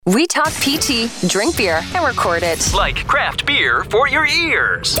We talk PT, drink beer, and record it. Like craft beer for your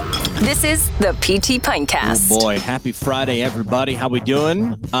ears. This is the PT Pintcast. Oh boy, happy Friday, everybody. How we doing?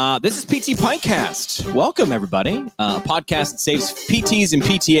 This is PT Pintcast. Welcome, everybody. A podcast that saves PTs and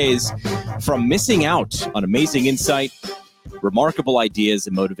PTAs from missing out on amazing insight, remarkable ideas,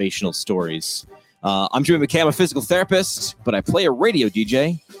 and motivational stories. I'm Jimmy McKay. I'm a physical therapist, but I play a radio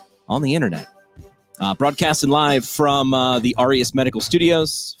DJ on the internet. Broadcasting live from the Aureus Medical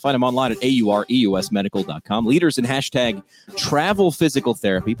Studios. Find them online at aureusmedical.com. Leaders in hashtag travel physical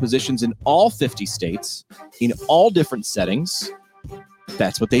therapy, positions in all 50 states, in all different settings.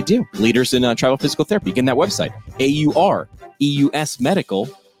 That's what they do. Leaders in travel physical therapy. Again, that website,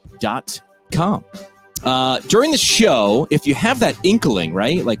 aureusmedical.com. During the show, if you have that inkling,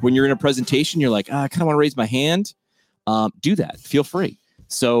 right? Like when you're in a presentation, you're like, I kind of want to raise my hand. Do that. Feel free.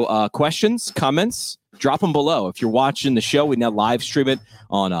 So questions, comments, drop them below. If you're watching the show, we now live stream it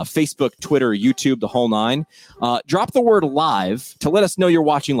on Facebook, Twitter, YouTube, the whole nine. Drop the word live to let us know you're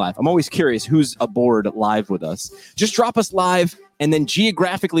watching live. I'm always curious who's aboard live with us. Just drop us live and then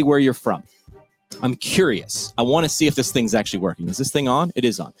geographically where you're from. I'm curious. I want to see if this thing's actually working. Is this thing on? It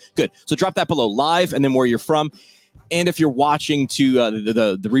is on. Good. So drop that below live and then where you're from. And if you're watching to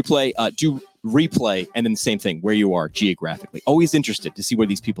the replay, do replay and then the same thing where you are geographically. Always interested to see where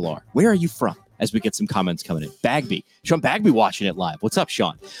these people are. Where are you from? As we get some comments coming in. Bagby. Sean Bagby watching it live. What's up,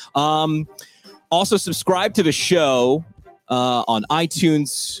 Sean? Also subscribe to the show on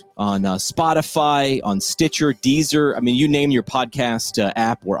iTunes, on Spotify, on Stitcher, Deezer. I mean, you name your podcast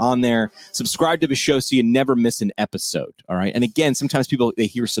app, we're on there. Subscribe to the show so you never miss an episode, all right? And again, sometimes people, they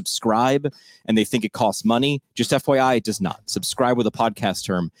hear subscribe and they think it costs money. Just FYI, it does not. Subscribe with a podcast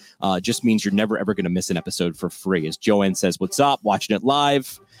term just means you're never, ever going to miss an episode for free. As Joanne says, what's up? Watching it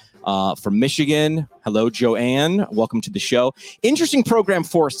live. From Michigan. Hello, Joanne. Welcome to the show. Interesting program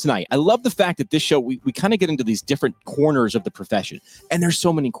for us tonight. I love the fact that this show, we kind of get into these different corners of the profession, and there's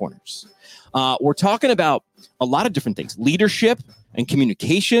so many corners. We're talking about a lot of different things. Leadership and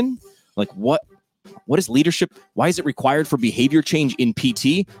communication. Like what is leadership? Why is it required for behavior change in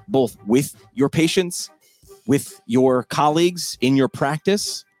PT, both with your patients, with your colleagues in your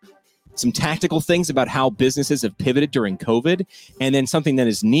practice? Some tactical things about how businesses have pivoted during COVID. And then something that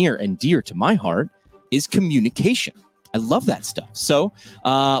is near and dear to my heart is communication. I love that stuff. So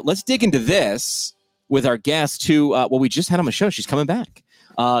let's dig into this with our guest who, we just had on the show. She's coming back.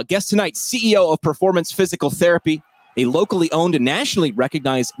 Guest tonight, CEO of Performance Physical Therapy, a locally owned and nationally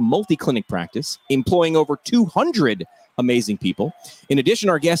recognized multi-clinic practice employing over 200 amazing people. In addition,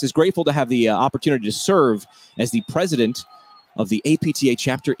 our guest is grateful to have the opportunity to serve as the president of the APTA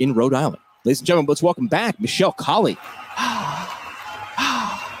chapter in Rhode Island. Ladies and gentlemen, let's welcome back Michelle Colley.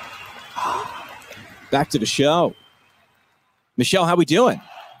 Back to the show. Michelle, how we doing?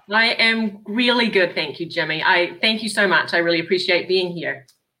 I am really good, thank you, Jimmy. I thank you so much. I really appreciate being here.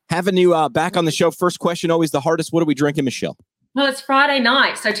 Having you back on the show. First question, always the hardest. What are we drinking, Michelle? Well, it's Friday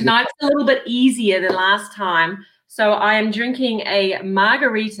night, so tonight's a little bit easier than last time. So I am drinking a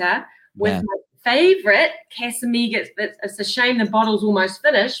margarita with my favorite Casamiga. It's a shame the bottle's almost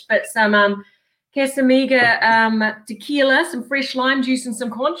finished, but some Casamiga tequila, some fresh lime juice, and some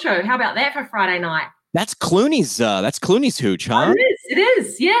Concho. How about that for Friday night? That's Clooney's hooch, huh? It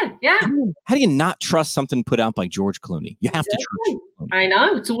is. Yeah. How do you not trust something put out by George Clooney? You have to trust Clooney. I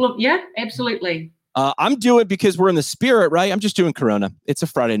know. It's all absolutely. I'm doing, because we're in the spirit, right? I'm just doing Corona. It's a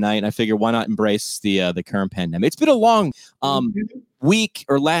Friday night, and I figure why not embrace the current pandemic? It's been a long week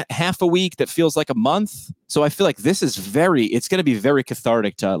or half a week that feels like a month. So I feel like this is it's going to be very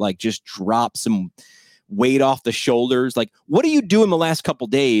cathartic to like just drop some weight off the shoulders. Like, what are you doing the last couple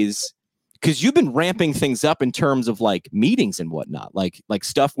days? Because you've been ramping things up in terms of like meetings and whatnot, like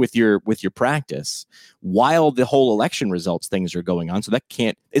stuff with your practice while the whole election results things are going on. So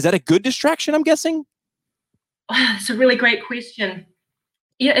is that a good distraction, I'm guessing? It's a really great question.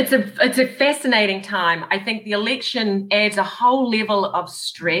 Yeah, it's a fascinating time. I think the election adds a whole level of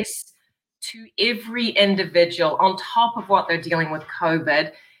stress to every individual on top of what they're dealing with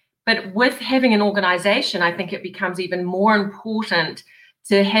COVID. But with having an organization, I think it becomes even more important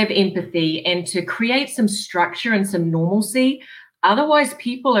to have empathy and to create some structure and some normalcy. Otherwise,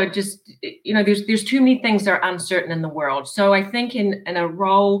 people are just, there's too many things that are uncertain in the world. So I think in a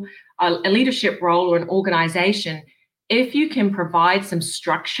role, a leadership role or an organization, if you can provide some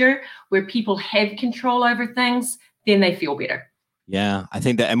structure where people have control over things, then they feel better. Yeah, I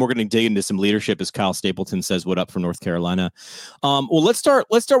think that, and we're going to dig into some leadership, as Kyle Stapleton says, "What up from North Carolina?" Well, let's start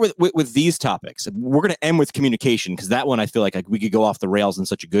with these topics. We're going to end with communication because that one I feel like we could go off the rails in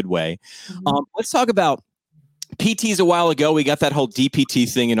such a good way. Let's talk about PTs a while ago, we got that whole DPT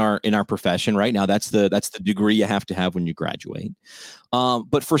thing in our profession. Right now, that's the degree you have to have when you graduate.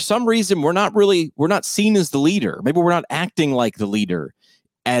 But for some reason, we're not seen as the leader. Maybe we're not acting like the leader,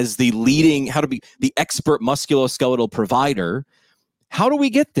 as the leading, how to be the expert musculoskeletal provider. How do we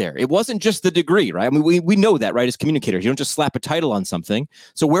get there? It wasn't just the degree, right? I mean, we know that, right? As communicators, you don't just slap a title on something.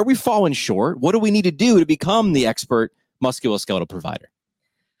 So where we fallen short, what do we need to do to become the expert musculoskeletal provider?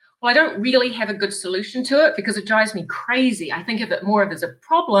 Well, I don't really have a good solution to it because it drives me crazy. I think of it more as a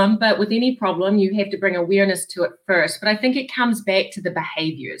problem, but with any problem, you have to bring awareness to it first. But I think it comes back to the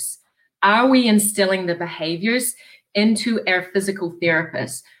behaviors. Are we instilling the behaviors into our physical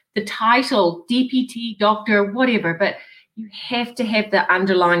therapists? The title, DPT, doctor, whatever, but you have to have the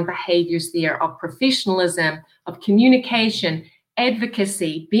underlying behaviors there of professionalism, of communication,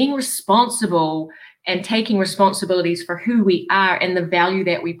 advocacy, being responsible, and taking responsibilities for who we are and the value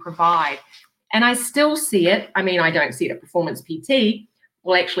that we provide. And I still see it. I mean, I don't see it at Performance PT.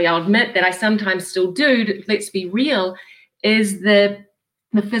 Well, actually, I'll admit that I sometimes still do. Let's be real, is the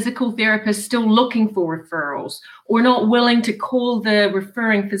physical therapist still looking for referrals or not willing to call the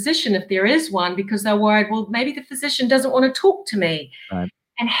referring physician if there is one because they're worried, well, maybe the physician doesn't want to talk to me. Right.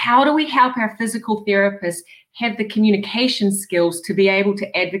 And how do we help our physical therapists have the communication skills to be able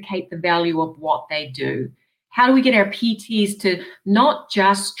to advocate the value of what they do? How do we get our PTs to not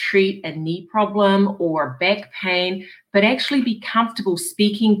just treat a knee problem or back pain, but actually be comfortable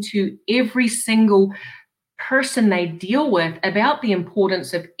speaking to every single person they deal with about the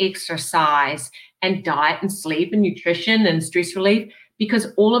importance of exercise and diet and sleep and nutrition and stress relief,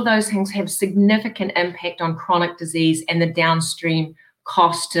 because all of those things have significant impact on chronic disease and the downstream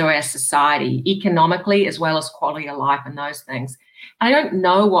cost to our society, economically, as well as quality of life and those things. I don't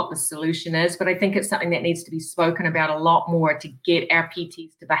know what the solution is, but I think it's something that needs to be spoken about a lot more to get our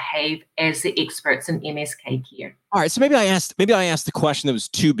PTs to behave as the experts in MSK care. All right, so maybe I asked the question that was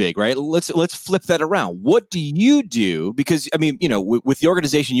too big, right? Let's flip that around. What do you do? Because I mean, with the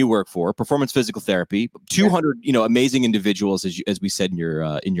organization you work for, Performance Physical Therapy, 200, amazing individuals, as we said in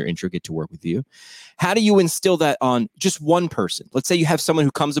your intro, get to work with you. How do you instill that on just one person? Let's say you have someone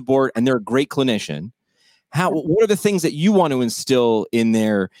who comes aboard and they're a great clinician. What are the things that you want to instill in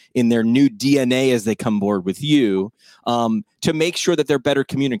their new DNA as they come aboard with you to make sure that they're better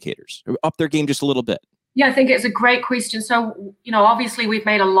communicators, or up their game just a little bit? Yeah, I think it's a great question. So, obviously we've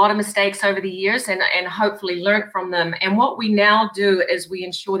made a lot of mistakes over the years and hopefully learned from them. And what we now do is we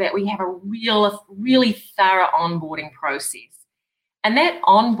ensure that we have a really thorough onboarding process. And that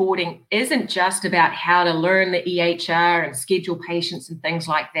onboarding isn't just about how to learn the EHR and schedule patients and things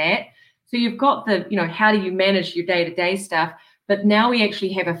like that. So you've got the, how do you manage your day-to-day stuff? But now we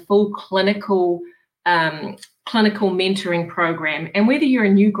actually have a full clinical mentoring program. And whether you're a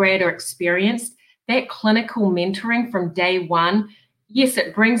new grad or experienced, that clinical mentoring from day one, yes,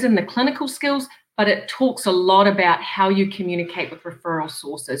 it brings in the clinical skills, but it talks a lot about how you communicate with referral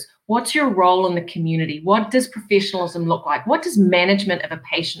sources. What's your role in the community? What does professionalism look like? What does management of a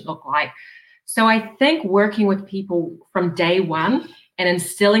patient look like? So I think working with people from day one and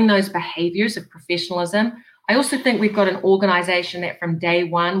instilling those behaviors of professionalism. I also think we've got an organization that from day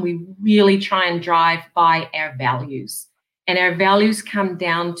one, we really try and drive by our values. And our values come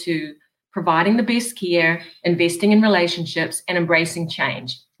down to providing the best care, investing in relationships, and embracing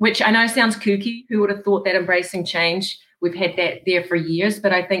change, which I know sounds kooky. Who would have thought that embracing change? We've had that there for years,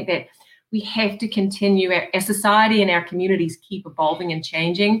 but I think that we have to continue, our society and our communities keep evolving and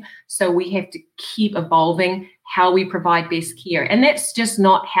changing. So we have to keep evolving how we provide best care. And that's just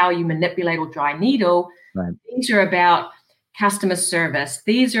not how you manipulate or dry needle. Right. These are about customer service.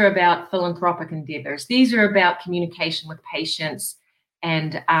 These are about philanthropic endeavors. These are about communication with patients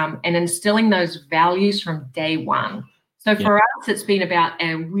and instilling those values from day one. So for us, it's been about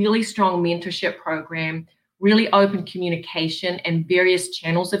a really strong mentorship program, really open communication and various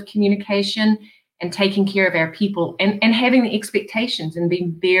channels of communication, and taking care of our people and having the expectations and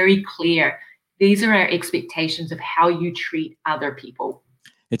being very clear. These are our expectations of how you treat other people.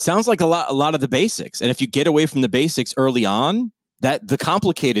 It sounds like a lot of the basics. And if you get away from the basics early on, that the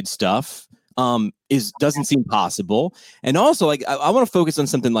complicated stuff doesn't seem possible. And also, like, I want to focus on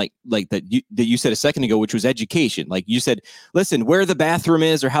something like that you said a second ago, which was education. Like you said, listen, where the bathroom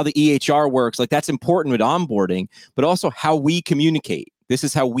is or how the EHR works, like that's important with onboarding, but also how we communicate. This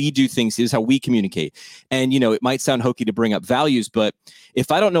is how we do things. This is how we communicate. And, it might sound hokey to bring up values, but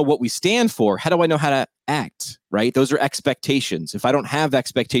if I don't know what we stand for, how do I know how to act, right? Those are expectations. If I don't have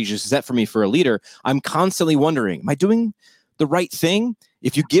expectations set for me for a leader, I'm constantly wondering, am I doing the right thing?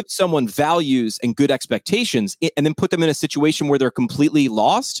 If you give someone values and good expectations and then put them in a situation where they're completely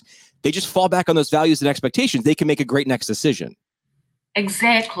lost, they just fall back on those values and expectations, they can make a great next decision.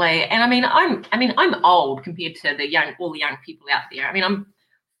 Exactly. And I'm old compared to all the young people out there. I mean, I'm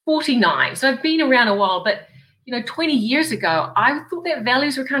 49, so I've been around a while, but 20 years ago, I thought that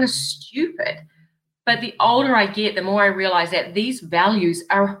values were kind of stupid. But the older I get, the more I realize that these values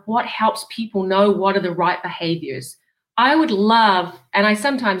are what helps people know what are the right behaviors. I would love, and I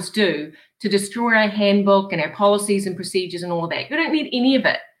sometimes do, to destroy our handbook and our policies and procedures and all of that. You don't need any of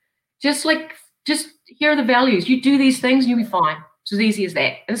it. Just here are the values. You do these things and you'll be fine. It's as easy as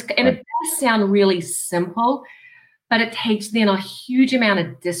that. And it does sound really simple, but it takes then a huge amount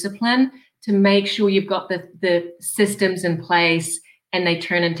of discipline to make sure you've got the systems in place and they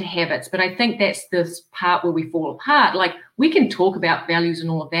turn into habits. But I think that's the part where we fall apart. Like, we can talk about values and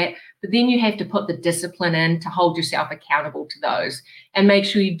all of that, but then you have to put the discipline in to hold yourself accountable to those and make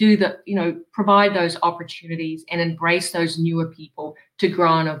sure you do provide those opportunities and embrace those newer people to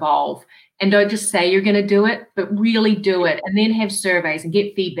grow and evolve. And don't just say you're going to do it, but really do it, and then have surveys and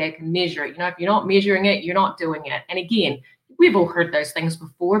get feedback and measure it. If you're not measuring it, you're not doing it. And again, we've all heard those things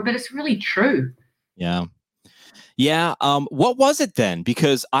before, but it's really true. Yeah. Yeah. What was it then?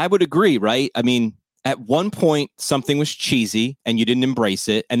 Because I would agree, right? I mean, at one point, something was cheesy and you didn't embrace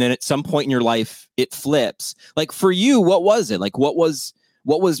it. And then at some point in your life, it flips. Like, for you, what was it? Like, what was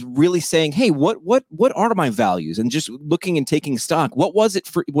really saying, hey, what are my values? And just looking and taking stock. What was it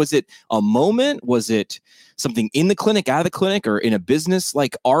for? Was it a moment? Was it something in the clinic, out of the clinic, or in a business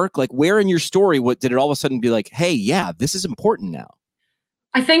like arc? Like, where in your story, what did it all of a sudden be like, hey, yeah, this is important now?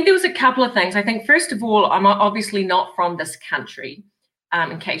 I think there was a couple of things. I think, first of all, I'm obviously not from this country,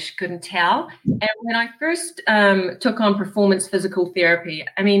 in case you couldn't tell. And when I first took on performance physical therapy,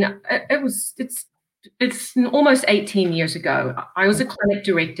 I mean, it's almost 18 years ago. I was a clinic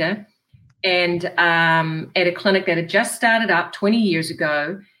director and at a clinic that had just started up 20 years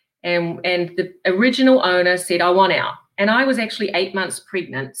ago. And the original owner said, I want out. And I was actually 8 months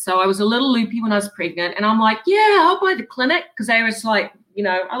pregnant. So I was a little loopy when I was pregnant. And I'm like, yeah, I'll buy the clinic. Because they was like,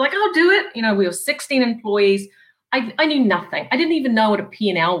 I'm like, I'll do it. We were 16 employees. I knew nothing. I didn't even know what a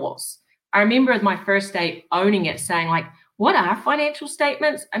P&L was. I remember my first day owning it saying, like, what are financial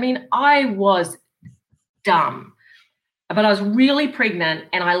statements? I mean, I was dumb. But I was really pregnant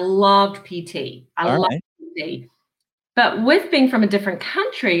and I loved PT. I loved PT. But with being from a different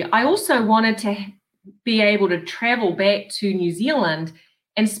country, I also wanted to be able to travel back to New Zealand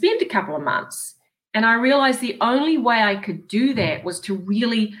and spend a couple of months. And I realized the only way I could do that was to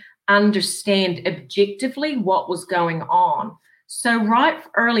really understand objectively what was going on. So right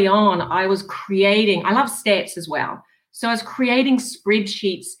early on, I love stats as well. So I was creating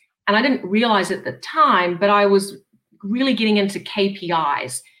spreadsheets, and I didn't realize at the time, but I was really getting into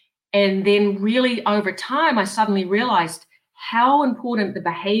KPIs. And then really over time, I suddenly realized how important the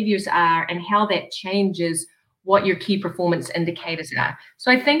behaviors are and how that changes what your key performance indicators are.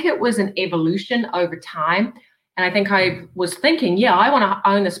 So I think it was an evolution over time. And I think I was thinking, yeah, I want to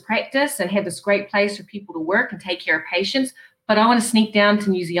own this practice and have this great place for people to work and take care of patients, but I want to sneak down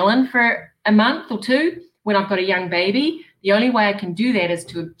to New Zealand for a month or two when I've got a young baby. The only way I can do that is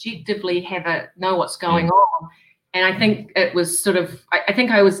to objectively know what's going on. And I think it was I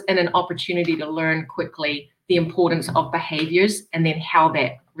think I was in an opportunity to learn quickly the importance of behaviors and then how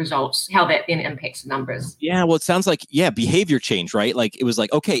that then impacts the numbers. Yeah, well, it sounds like, behavior change, right? Like, it was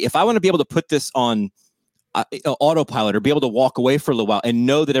like, okay, if I want to be able to put this on autopilot or be able to walk away for a little while and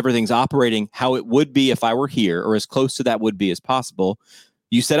know that everything's operating how it would be if I were here, or as close to that would be as possible,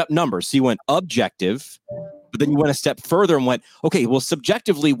 you set up numbers. So you went objective, but then you went a step further and went, okay, well,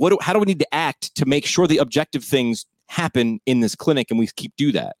 subjectively, how do we need to act to make sure the objective things happen in this clinic, and we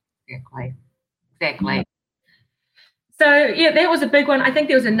do that? Exactly. Yeah. So, yeah, that was a big one. I think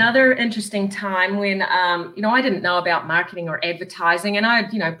there was another interesting time when, I didn't know about marketing or advertising, and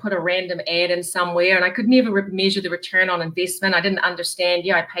I, put a random ad in somewhere, and I could never measure the return on investment. I didn't understand.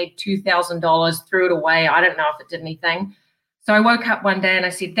 I paid $2,000, threw it away. I don't know if it did anything. So I woke up one day and I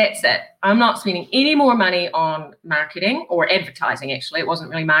said, that's it. I'm not spending any more money on marketing or advertising, actually. It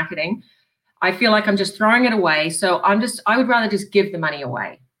wasn't really marketing. I feel like I'm just throwing it away. So I would rather just give the money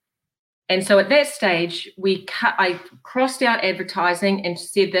away. And so at that stage, I crossed out advertising and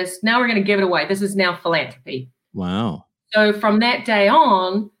said this, now we're going to give it away. This is now philanthropy. Wow. So from that day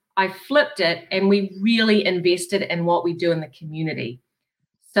on, I flipped it and we really invested in what we do in the community.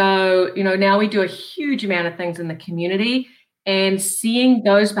 So, now we do a huge amount of things in the community, and seeing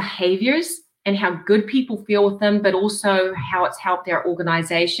those behaviors and how good people feel with them, but also how it's helped our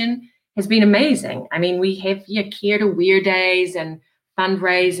organization has been amazing. I mean, we have Care to Wear days and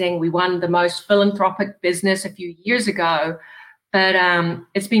fundraising. We won the most philanthropic business a few years ago. But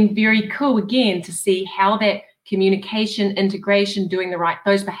it's been very cool, again, to see how that communication, integration, doing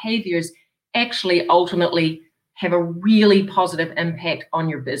those behaviors actually ultimately have a really positive impact on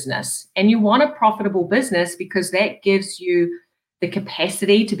your business. And you want a profitable business because that gives you the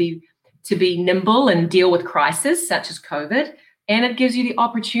capacity to be nimble and deal with crises such as COVID. And it gives you the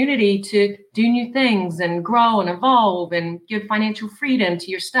opportunity to do new things and grow and evolve and give financial freedom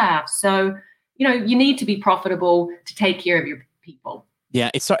to your staff. So, you need to be profitable to take care of your people. Yeah,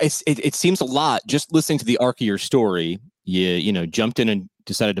 it seems a lot. Just listening to the arc of your story, you jumped in and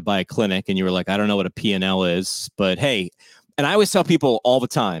decided to buy a clinic, and you were like, I don't know what a P&L is, but hey. And I always tell people all the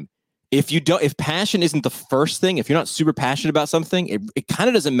time, if passion isn't the first thing, if you're not super passionate about something, it kind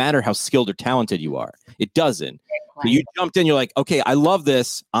of doesn't matter how skilled or talented you are. It doesn't. So you jumped in, you're like, okay, I love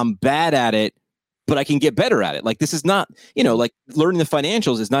this. I'm bad at it, but I can get better at it. Like, this is not, like learning the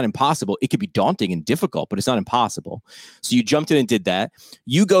financials is not impossible. It could be daunting and difficult, but it's not impossible. So you jumped in and did that.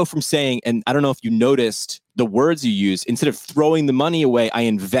 You go from saying, and I don't know if you noticed the words you use, instead of throwing the money away, I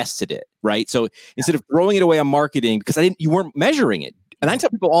invested it, right? So instead of throwing it away on marketing, because you weren't measuring it. And I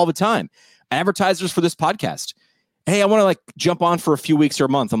tell people all the time, advertisers for this podcast, hey, I want to jump on for a few weeks or a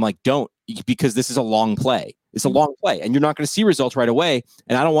month. I'm like, don't, because this is a long play. It's a long play and you're not going to see results right away.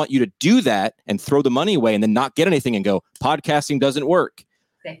 And I don't want you to do that and throw the money away and then not get anything and go, podcasting doesn't work.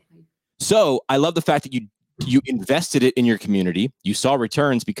 Exactly. So I love the fact that you invested it in your community. You saw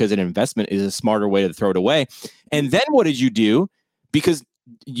returns because an investment is a smarter way to throw it away. And then what did you do? Because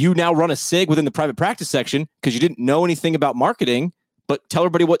you now run a SIG within the private practice section because you didn't know anything about marketing, but tell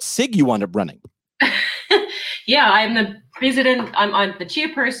everybody what SIG you wound up running. Yeah, I'm the president. I'm the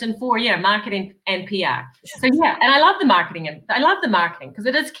chairperson for marketing and PR. So and I love the marketing, because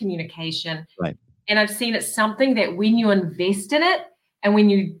it is communication. Right. And I've seen it's something that when you invest in it and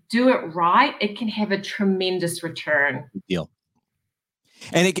when you do it right, it can have a tremendous return. Good deal.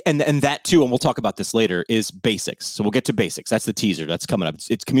 And that too, and we'll talk about this later, is basics. So we'll get to basics. That's the teaser. That's coming up.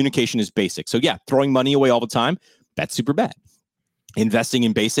 It's communication is basic. So throwing money away all the time, that's super bad. Investing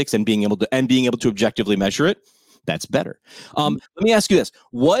in basics and being able to objectively measure it, that's better. Let me ask you this.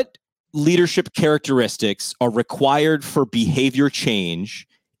 What leadership characteristics are required for behavior change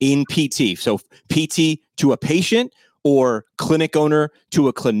in PT? So PT to a patient, or clinic owner to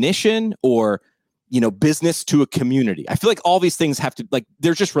a clinician, or business to a community. I feel like all these things have to,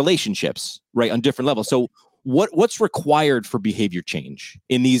 they're just relationships, right, on different levels. So what's required for behavior change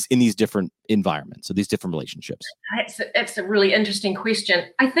in these different environments, so these different relationships? That's a really interesting question.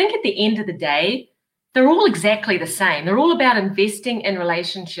 I think at the end of the day, they're all exactly the same. They're all about investing in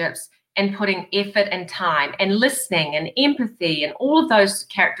relationships and putting effort and time and listening and empathy and all of those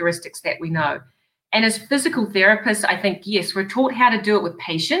characteristics that we know. And as physical therapists, I think, yes, we're taught how to do it with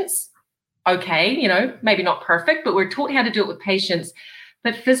patients. Okay, maybe not perfect, but we're taught how to do it with patients.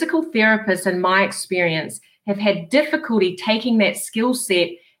 But physical therapists, in my experience, have had difficulty taking that skill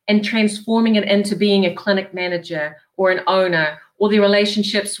set and transforming it into being a clinic manager or an owner, or their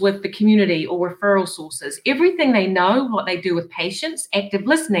relationships with the community or referral sources. Everything they know, what they do with patients, active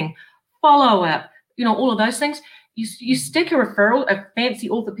listening, follow-up, all of those things. You stick a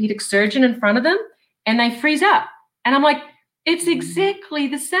fancy orthopedic surgeon in front of them and they freeze up. And I'm like, it's exactly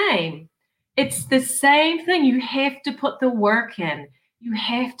the same. It's the same thing. You have to put the work in. You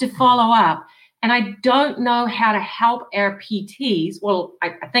have to follow up. And I don't know how to help our PTs. Well,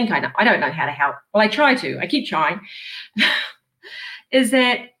 I think I know. I don't know how to help. Well, I try to. I keep trying. Is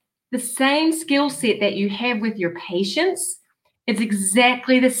that the same skill set that you have with your patients? It's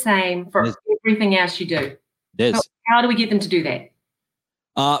exactly the same for everything else you do. It is. So how do we get them to do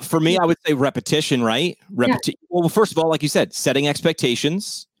that? For me, I would say repetition, right? Well, first of all, like you said, setting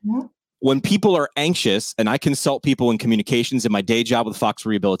expectations. Mm-hmm. When people are anxious, and I consult people in communications in my day job with Fox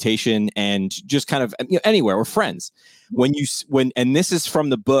Rehabilitation and just kind of anywhere, we're friends. And this is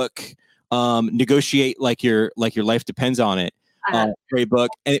from the book, Negotiate Like Your Life Depends on It. Great book.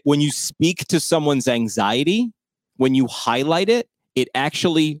 And when you speak to someone's anxiety, when you highlight it, it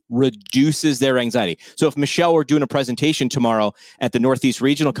actually reduces their anxiety. So if Michelle were doing a presentation tomorrow at the Northeast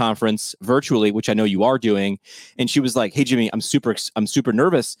Regional Conference virtually, which I know you are doing, and she was like, "Hey Jimmy, I'm super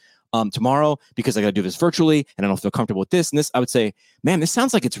nervous tomorrow because I got to do this virtually and I don't feel comfortable with this and this," I would say, "Man, this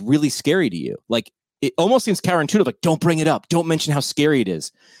sounds like it's really scary to you." Like, it almost seems counterintuitive, like, don't bring it up. Don't mention how scary it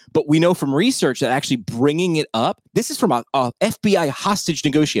is. But we know from research that actually bringing it up, this is from a FBI hostage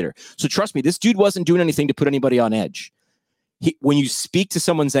negotiator. So trust me, this dude wasn't doing anything to put anybody on edge. When you speak to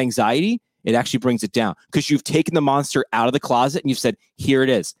someone's anxiety, it actually brings it down because you've taken the monster out of the closet and you've said, here it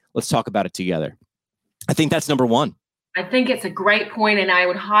is. Let's talk about it together. I think that's number one. I think it's a great point, and I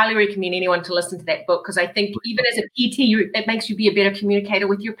would highly recommend anyone to listen to that book, because I think even as a PT, it makes you be a better communicator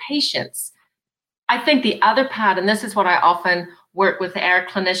with your patients. I think the other part, and this is what I often work with our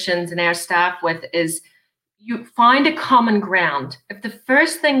clinicians and our staff with, is you find a common ground. If the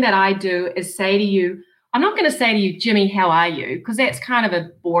first thing that I do is say to you, I'm not going to say to you, Jimmy, how are you? Because that's kind of a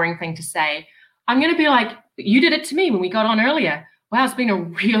boring thing to say. I'm going to be like, you did it to me when we got on earlier. Wow, it's been a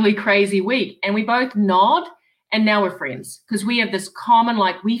really crazy week. And we both nod, and now we're friends because we have this common,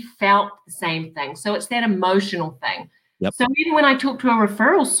 like, we felt the same thing. So it's that emotional thing. Yep. So even when I talk to a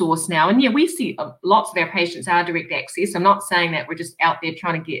referral source now, and yeah, we see lots of our patients are direct access. I'm not saying that we're just out there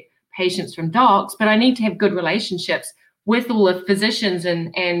trying to get patients from docs, but I need to have good relationships with all the physicians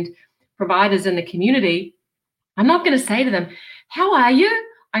and providers in the community. I'm not going to say to them, how are you?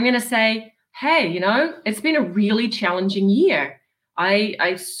 I'm going to say, hey, it's been a really challenging year.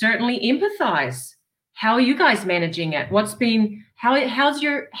 I certainly empathize. How are you guys managing it?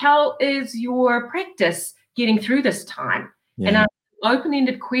 How is your practice getting through this time? Yeah. And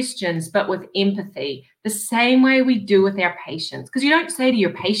open-ended questions, but with empathy, the same way we do with our patients. Because you don't say to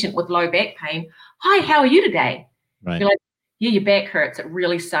your patient with low back pain, hi, how are you today? Right. You're like, yeah, your back hurts. It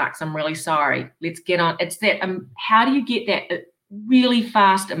really sucks. I'm really sorry. Let's get on. It's that, how do you get that really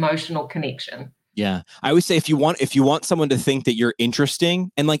fast emotional connection? Yeah. I always say if you want someone to think that you're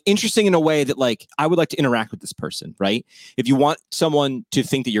interesting, and like interesting in a way that like, I would like to interact with this person, right? If you want someone to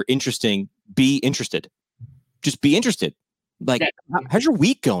think that you're interesting, be interested. Just be interested. Like, how's your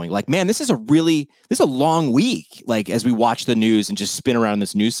week going? Like, man, this is a long week. Like, as we watch the news and just spin around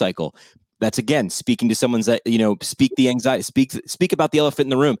this news cycle, that's again, speaking to someone's, speak the anxiety, speak about the elephant in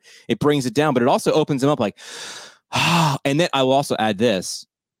the room. It brings it down, but it also opens them up like, and then I will also add this,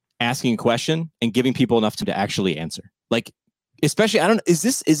 asking a question and giving people enough time to actually answer. Like, especially, I don't know, is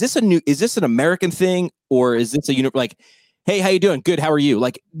this an American thing, or is this like, hey, how you doing? Good. How are you?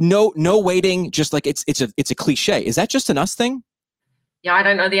 Like, no waiting. Just like it's a cliche. Is that just an us thing? Yeah, I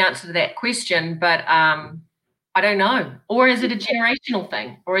don't know the answer to that question, but I don't know. Or is it a generational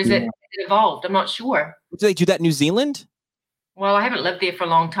thing, or is it evolved? I'm not sure. Do they do that in New Zealand? Well, I haven't lived there for a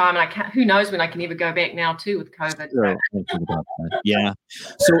long time, and I can't. Who knows when I can ever go back now too with COVID? Sure. Yeah.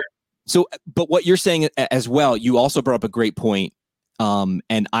 So, but what you're saying as well, you also brought up a great point.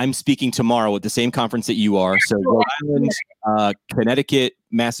 And I'm speaking tomorrow at the same conference that you are. So Rhode Island, Connecticut,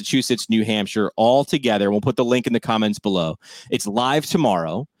 Massachusetts, New Hampshire, all together. We'll put the link in the comments below. It's live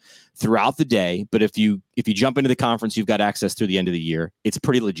tomorrow throughout the day. But if you jump into the conference, you've got access through the end of the year. It's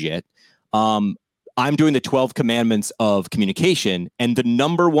pretty legit. I'm doing the 12 commandments of communication, and the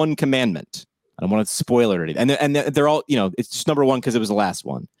number one commandment, I don't want to spoil it or anything, and they're all, it's just number one because it was the last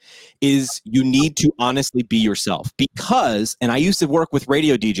one, is you need to honestly be yourself. Because, and I used to work with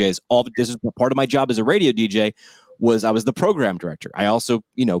radio DJs, this is part of my job as a radio DJ, I was the program director. I also,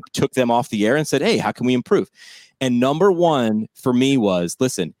 took them off the air and said, hey, how can we improve? And number one for me was,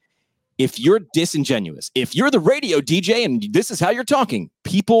 listen, if you're disingenuous, if you're the radio DJ and this is how you're talking,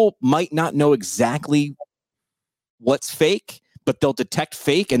 people might not know exactly what's fake, but they'll detect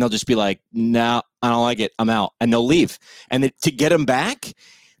fake and they'll just be like, no, I don't like it. I'm out. And they'll leave. And to get them back,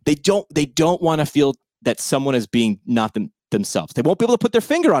 they don't want to feel that someone is being not themselves. They won't be able to put their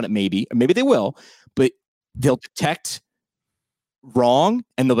finger on it, maybe, or maybe they will, but they'll detect wrong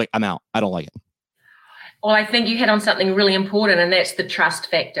and they'll be like, I'm out. I don't like it. Well, I think you hit on something really important, and that's the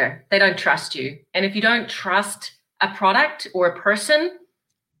trust factor. They don't trust you. And if you don't trust a product or a person,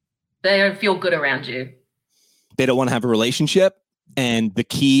 they don't feel good around you. They don't want to have a relationship. And the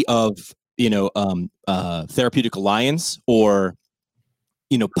key of, therapeutic alliance or,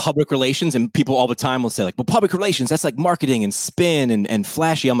 public relations, and people all the time will say like, well, public relations, that's like marketing and spin and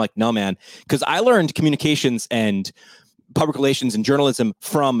flashy. I'm like, no, man, because I learned communications and public relations and journalism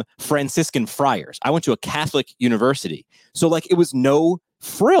from Franciscan friars. I went to a Catholic university. So like it was no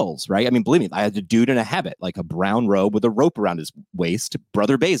frills, right? I mean, believe me, I had a dude in a habit, like a brown robe with a rope around his waist,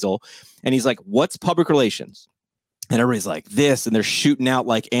 Brother Basil. And he's like, what's public relations? And everybody's like this, and they're shooting out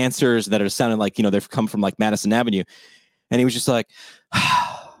like answers that are sounding like, they've come from like Madison Avenue. And he was just like,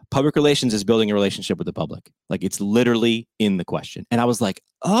 public relations is building a relationship with the public. Like it's literally in the question. And I was like,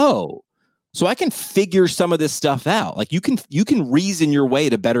 oh, so I can figure some of this stuff out. Like you can reason your way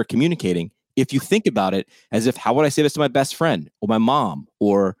to better communicating if you think about it as if, how would I say this to my best friend or my mom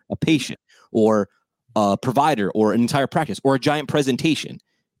or a patient or a provider or an entire practice or a giant presentation?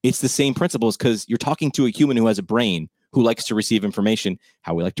 It's the same principles because you're talking to a human who has a brain, who likes to receive information,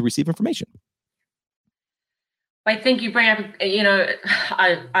 how we like to receive information. I think you bring up,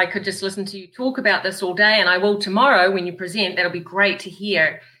 I could just listen to you talk about this all day, and I will tomorrow when you present. That'll be great to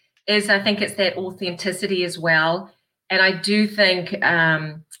hear. I think it's that authenticity as well. And I do think,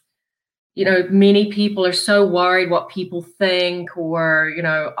 many people are so worried what people think, or,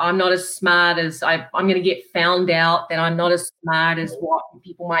 I'm not as smart as I'm going to get found out that I'm not as smart as what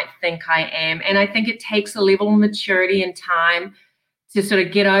people might think I am. And I think it takes a level of maturity and time to sort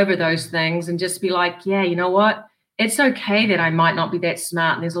of get over those things and just be like, yeah, you know what? It's okay that I might not be that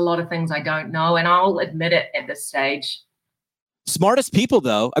smart. And there's a lot of things I don't know. And I'll admit it at this stage. Smartest people,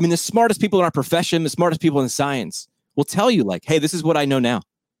 though, the smartest people in our profession, the smartest people in science will tell you, like, hey, this is what I know now.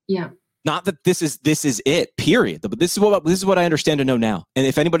 Yeah. Not that this is it, period. But this is what I understand to know now. And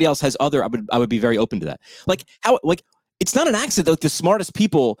if anybody else has other, I would be very open to that. It's not an accident that the smartest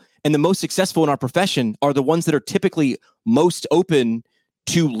people and the most successful in our profession are the ones that are typically most open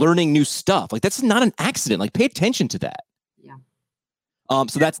to learning new stuff. Like, that's not an accident. Like, pay attention to that. Yeah.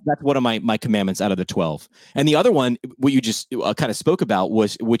 So that's one of my commandments out of the 12. And the other one, what you just kind of spoke about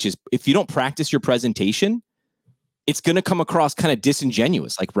which is if you don't practice your presentation, it's going to come across kind of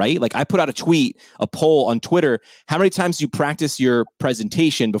disingenuous, right? Like, I put out a poll on Twitter. How many times do you practice your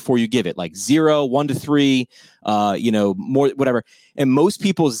presentation before you give it? Like 0, 1 to 3, more, whatever. And most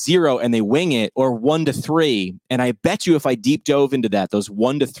people 0 and they wing it, or 1 to 3. And I bet you if I deep dove into that, those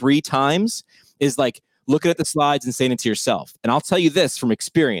 1 to 3 times is like looking at the slides and saying it to yourself. And I'll tell you this from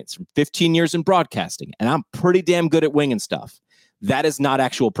experience, from 15 years in broadcasting, and I'm pretty damn good at winging stuff. That is not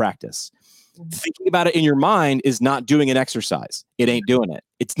actual practice. Thinking about it in your mind is not doing an exercise. It ain't doing it.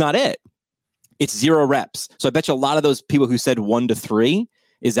 It's not it. It's 0 reps. So I bet you a lot of those people who said 1 to 3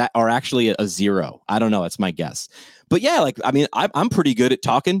 are actually a 0. I don't know. That's my guess. But yeah, I'm pretty good at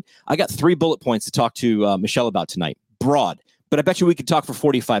talking. I got 3 bullet points to talk to Michelle about tonight. Broad. But I bet you we could talk for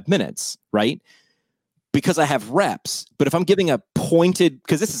 45 minutes, right? Because I have reps. But if I'm giving a pointed,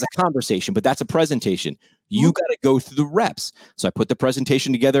 because this is a conversation, but that's a presentation, you got to go through the reps. So I put the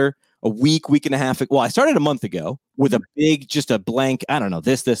presentation together a week and a half. Well, I started a month ago with just a blank, I don't know,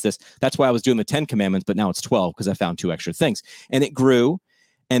 this. That's why I was doing the 10 commandments, but now it's 12 because I found 2 extra things. And it grew.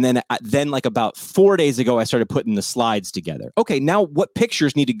 And then like about 4 days ago, I started putting the slides together. Okay, now what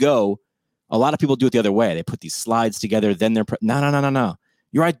pictures need to go? A lot of people do it the other way. They put these slides together, then they're, no.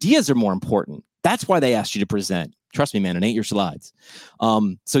 Your ideas are more important. That's why they asked you to present. Trust me, man, it ain't your slides.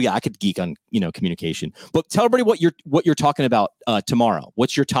 So yeah, I could geek on, communication, but tell everybody what you're talking about tomorrow.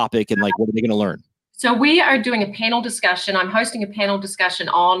 What's your topic and what are they going to learn? So we are doing a panel discussion. I'm hosting a panel discussion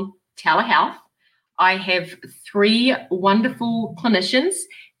on telehealth. I have 3 wonderful clinicians,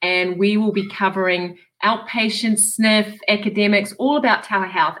 and we will be covering outpatient, SNF, academics, all about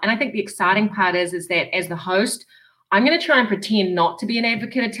telehealth. And I think the exciting part is that as the host, I'm going to try and pretend not to be an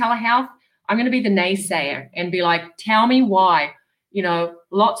advocate of telehealth. I'm going to be the naysayer and be like, tell me why.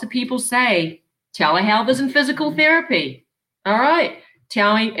 Lots of people say telehealth isn't physical therapy. All right.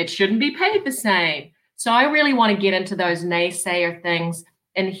 Tell me it shouldn't be paid the same. So I really want to get into those naysayer things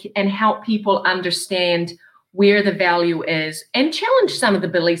and help people understand where the value is and challenge some of the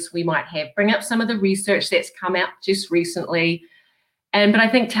beliefs we might have, bring up some of the research that's come out just recently. But I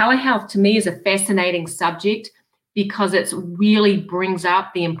think telehealth to me is a fascinating subject because it really brings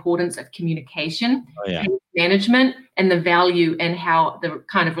up the importance of communication, and management, and the value and how the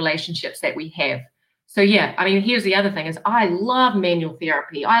kind of relationships that we have. So yeah, here's the other thing is I love manual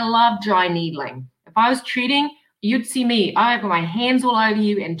therapy. I love dry needling. If I was treating, you'd see me. I have my hands all over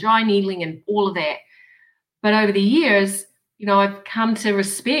you and dry needling and all of that. But over the years, I've come to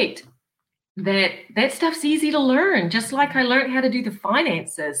respect that stuff's easy to learn. Just like I learned how to do the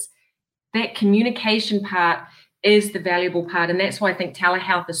finances, that communication part is the valuable part. And that's why I think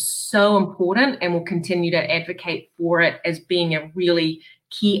telehealth is so important, and we'll continue to advocate for it as being a really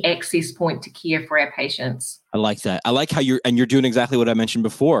key access point to care for our patients. I like that. I like how you're doing exactly what I mentioned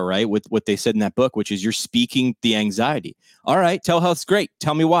before, right? With what they said in that book, which is you're speaking the anxiety. All right, telehealth's great.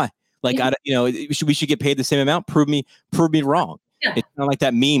 Tell me why. We should get paid the same amount. Prove me wrong. Yeah. It's kind of like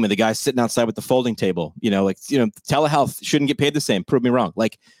that meme of the guy sitting outside with the folding table. Telehealth shouldn't get paid the same. Prove me wrong.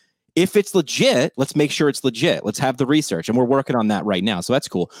 If it's legit, let's make sure it's legit. Let's have the research, and we're working on that right now. So that's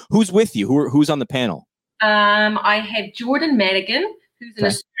cool. Who's with you? Who's on the panel? I have Jordan Madigan, who's an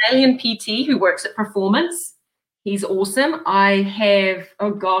Australian PT who works at Performance. He's awesome. I have,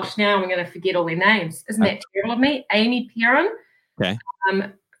 now I'm going to forget all their names. Isn't that terrible of me? Amy Perrin,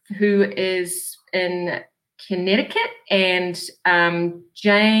 who is in Connecticut, and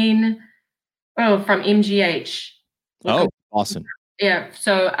Jane, from MGH. Oh, awesome. Yeah,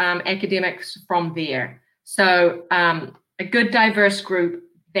 so academics from there. So a good diverse group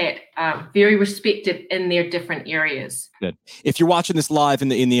that are very respected in their different areas. Good. If you're watching this live, in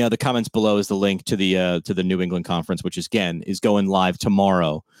the comments below is the link to the New England Conference, which is going live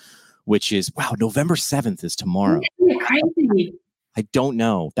tomorrow. which is, wow, November 7th is tomorrow. Crazy. I don't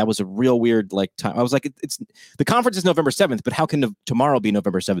know. That was a real weird time. I was like, it's the conference is November 7th, but how can tomorrow be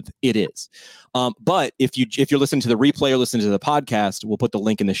November 7th? It is. But if you're listening to the replay or listening to the podcast, we'll put the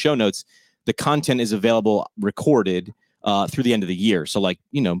link in the show notes. The content is available recorded through the end of the year. So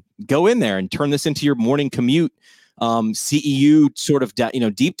go in there and turn this into your morning commute CEU sort of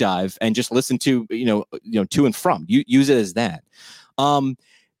deep dive and just listen to to and from. You use it as that.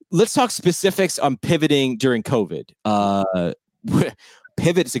 Let's talk specifics on pivoting during COVID.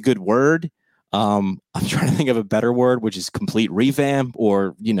 Pivot is a good word. I'm trying to think of a better word, which is complete revamp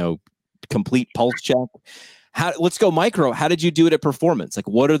or complete pulse check. Let's go micro. How did you do it at Performance? Like,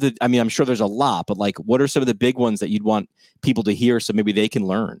 what are I'm sure there's a lot, but what are some of the big ones that you'd want people to hear so maybe they can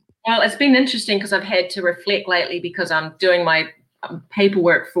learn? Well, it's been interesting because I've had to reflect lately because I'm doing my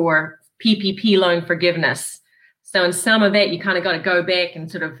paperwork for PPP loan forgiveness. So in some of that, you kind of got to go back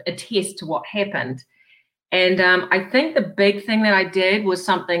and sort of attest to what happened. And I think the big thing that I did was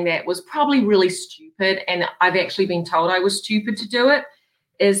something that was probably really stupid, and I've actually been told I was stupid to do it,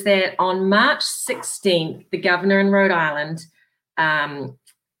 is that on March 16th, the governor in Rhode Island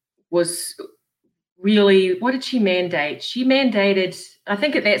was really, what did she mandate? She mandated, I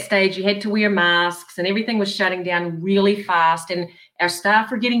think at that stage, you had to wear masks and everything was shutting down really fast and our staff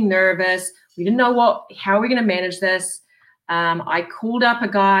were getting nervous. We didn't know how are we going to manage this? I called up a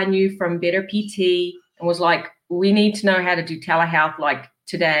guy I knew from Better PT and was like, we need to know how to do telehealth like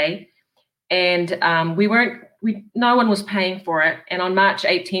today. And no one was paying for it. And on March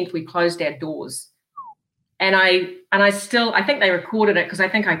 18th, we closed our doors. And I think they recorded it because I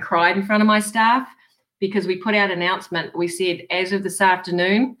think I cried in front of my staff because we put out an announcement. We said, as of this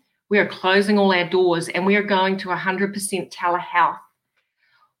afternoon, we are closing all our doors and we are going to 100% telehealth.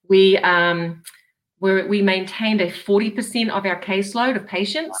 We maintained a 40% of our caseload of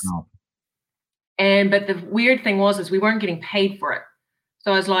patients. Wow. But the weird thing is we weren't getting paid for it.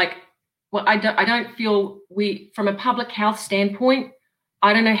 So I was like, well, I don't feel from a public health standpoint,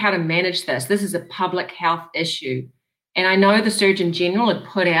 I don't know how to manage this. This is a public health issue. And I know the Surgeon General had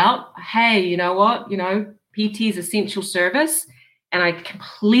put out, hey, you know what, PT is essential service. And I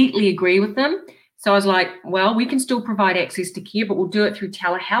completely agree with them. So I was like, well, we can still provide access to care, but we'll do it through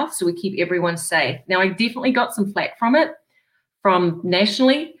telehealth so we keep everyone safe. Now, I definitely got some flack from it, from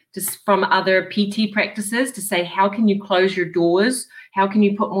nationally, just from other PT practices to say, how can you close your doors? How can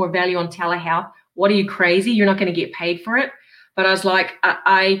you put more value on telehealth? What are you, crazy? You're not going to get paid for it. But I was like,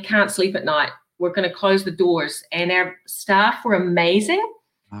 I can't sleep at night. We're going to close the doors. And our staff were amazing.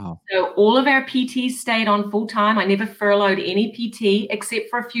 Wow. So all of our PTs stayed on full time. I never furloughed any PT except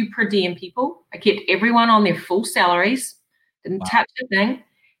for a few per diem people. I kept everyone on their full salaries, didn't touch a thing.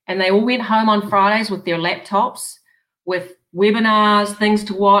 And they all went home on Fridays with their laptops, with webinars, things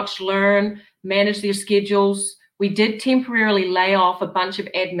to watch, learn, manage their schedules. We did temporarily lay off a bunch of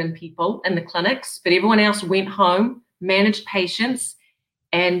admin people in the clinics, but everyone else went home, managed patients,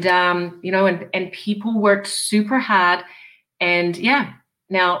 and and people worked super hard. And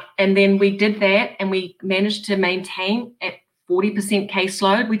and then we did that and we managed to maintain at 40%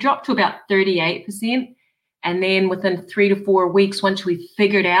 caseload. We dropped to about 38%. And then within 3 to 4 weeks, once we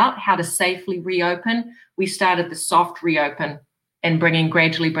figured out how to safely reopen, we started the soft reopen and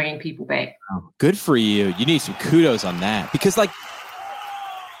gradually bringing people back. Oh, good for you. You need some kudos on that because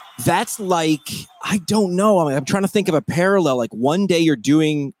that's I don't know. I'm trying to think of a parallel. Like one day you're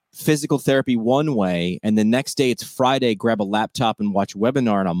doing physical therapy one way and the next day it's Friday, grab a laptop and watch a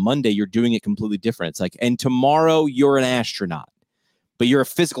webinar. And on Monday, you're doing it completely different. It's like, and tomorrow you're an astronaut, but you're a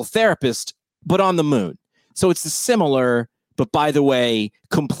physical therapist, but on the moon. So it's similar, but by the way,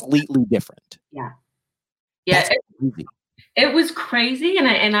 completely different. Yeah. Yeah. It was crazy.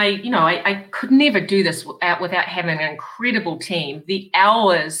 And I could never do this without having an incredible team. The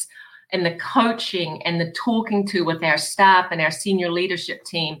hours and the coaching and the talking to with our staff and our senior leadership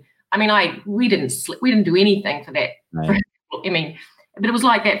team. I mean, we didn't do anything for that. Right. But it was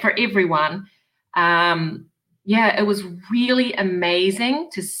like that for everyone. It was really amazing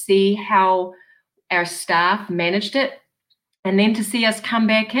to see how our staff managed it. And then to see us come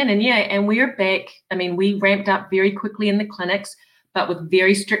back in and we're back. I mean, we ramped up very quickly in the clinics, but with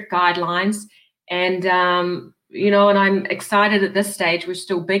very strict guidelines. And, and I'm excited at this stage. We're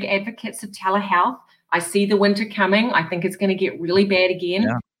still big advocates of telehealth. I see the winter coming. I think it's going to get really bad again.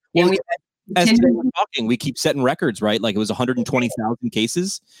 Yeah. Well, as today we're talking, we keep setting records, right? Like it was 120,000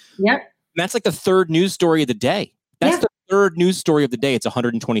 cases. Yep. And that's like the third news story of the day. That's the third news story of the day. It's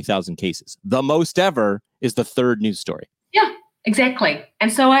 120,000 cases. The most ever is the third news story. Yeah, exactly.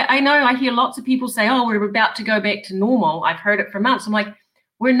 And so I know I hear lots of people say, oh, we're about to go back to normal. I've heard it for months. I'm like,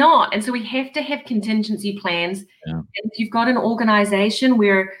 We're not. And so we have to have contingency plans. Yeah. And if you've got an organization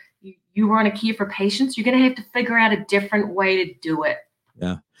where you want to care for patients, you're going to have to figure out a different way to do it.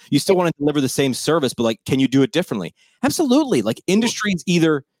 Yeah. You still want to deliver the same service, but like, can you do it differently? Absolutely. Like industries,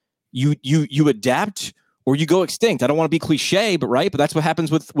 either you adapt or you go extinct. I don't want to be cliche, but right. But that's what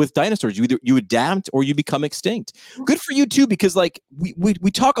happens with dinosaurs. You adapt or you become extinct. Good for you too, because like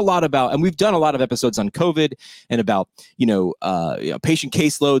we talk a lot about, and we've done a lot of episodes on COVID and about, patient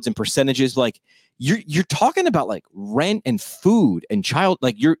caseloads and percentages. Like you're talking about like rent and food and child,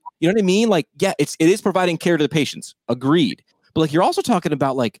 like you know what I mean? Like, yeah, it is providing care to the patients. Agreed. But like, you're also talking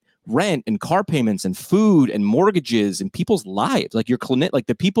about like rent and car payments and food and mortgages and people's lives. Like your clinic, like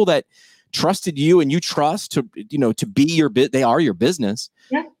the people that trusted you and you trust to be your they are your business.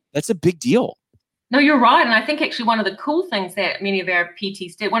 Yeah. That's a big deal. No, you're right. And I think actually one of the cool things that many of our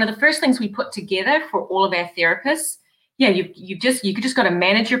PTs did, one of the first things we put together for all of our therapists, you just got to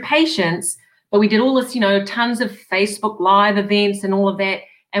manage your patients. But we did all this, tons of Facebook Live events and all of that.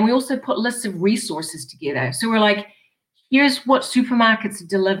 And we also put lists of resources together. So we're like, here's what supermarkets are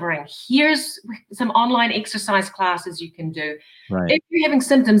delivering. Here's some online exercise classes you can do. Right. If you're having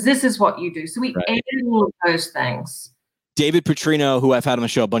symptoms, this is what you do. So we added all of those things. David Petrino, who I've had on the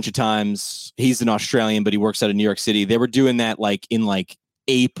show a bunch of times, he's an Australian, but he works out of New York City. They were doing that like in like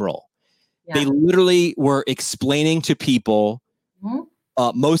April. Yeah. They literally were explaining to people,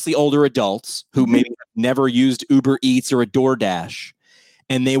 mostly older adults who maybe have never used Uber Eats or a DoorDash,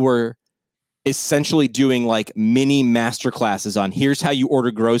 and they were essentially doing like mini master classes on here's how you order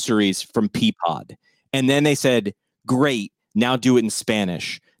groceries from Peapod. And then they said, great, now do it in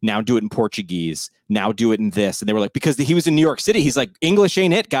Spanish. Now do it in Portuguese. Now do it in this. And they were like, because he was in New York City, he's like, English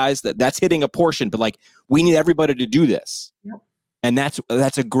ain't it, guys. That's hitting a portion, but like, we need everybody to do this. Yep. And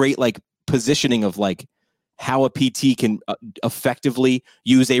that's a great like positioning of like how a PT can effectively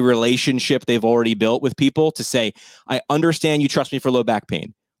use a relationship they've already built with people to say, I understand you trust me for low back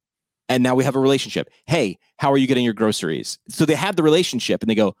pain. And now we have a relationship. Hey, how are you getting your groceries? So they have the relationship and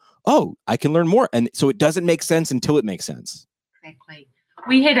they go, oh, I can learn more. And so it doesn't make sense until it makes sense. Exactly.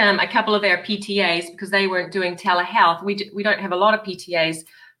 We had a couple of our PTAs because they weren't doing telehealth. We don't have a lot of PTAs,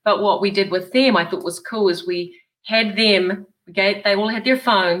 but what we did with them I thought was cool is we had them, they all had their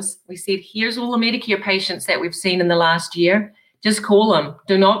phones. We said, here's all the Medicare patients that we've seen in the last year. Just call them.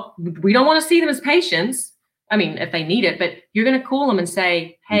 We don't want to see them as patients. I mean, if they need it, but you're going to call them and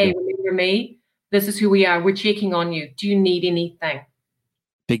say, hey, remember me? This is who we are. We're checking on you. Do you need anything?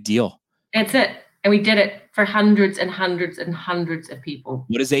 Big deal. That's it. And we did it for hundreds and hundreds and hundreds of people.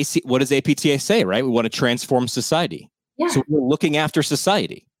 What does APTA say, right? We want to transform society. Yeah. So we're looking after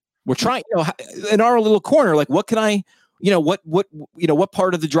society. We're trying, in our little corner, like what can I, what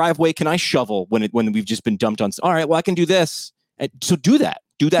part of the driveway can I shovel when we've just been dumped on? All right, well, I can do this. So do that.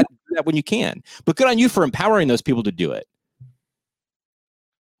 Do that when you can. But good on you for empowering those people to do it.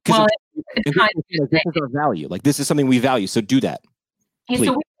 Well, this is our value. Like this is something we value. So do that. And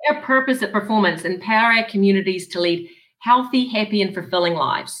so our purpose at Performance, empower our communities to lead healthy, happy, and fulfilling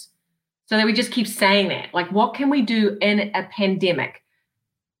lives. So that we just keep saying that. Like, what can we do in a pandemic?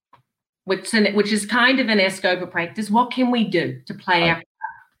 Which is kind of in our scope of practice. What can we do to play our part?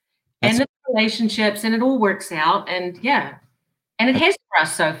 And the relationships, and it all works out. And and it has for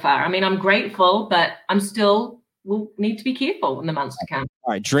us so far. I mean, I'm grateful, but we'll need to be careful in the months to come.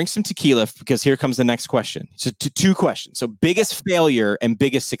 All right, drink some tequila because here comes the next question. So two questions. So biggest failure and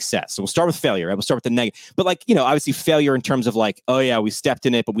biggest success. So we'll start with failure. Right? We'll start with the negative. But like, obviously failure in terms of like, oh yeah, we stepped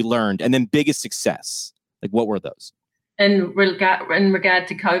in it, but we learned. And then biggest success. Like what were those? In regard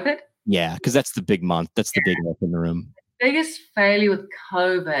to COVID? Yeah, because that's the big month. That's the big month in the room. Biggest failure with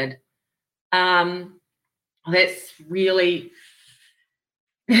COVID. That's really...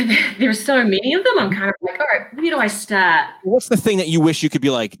 There's so many of them. I'm kind of like, all right, where do I start? What's the thing that you wish you could be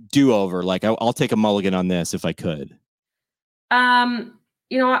like, do over? Like, I'll take a mulligan on this if I could.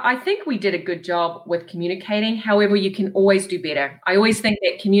 I think we did a good job with communicating. However, you can always do better. I always think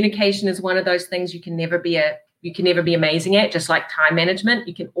that communication is one of those things you can never be amazing at, just like time management.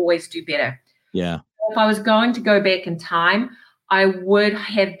 You can always do better. Yeah. If I was going to go back in time, I would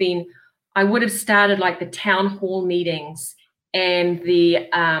have started like the town hall meetings and the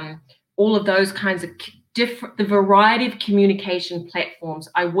all of those kinds of the variety of communication platforms.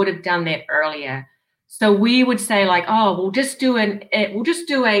 I would have done that earlier. So we would say like, oh, we'll just do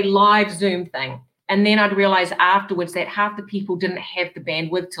a live Zoom thing. And then I'd realize afterwards that half the people didn't have the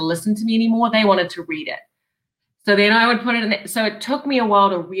bandwidth to listen to me anymore. They wanted to read it. So then I would put it in that. So it took me a while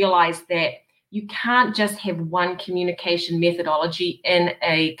to realize that you can't just have one communication methodology in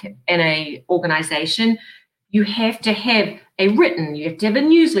a organization. You have to have a written, you have to have a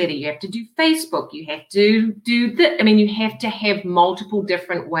newsletter, you have to do Facebook, you have to do that. I mean, you have to have multiple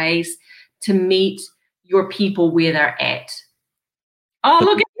different ways to meet your people where they're at. Oh,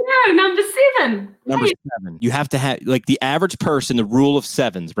 look at you, number 7. Number 7. You have to have, like, the average person, the rule of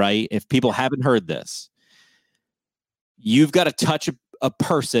 7s, right? If people haven't heard this, you've got to touch a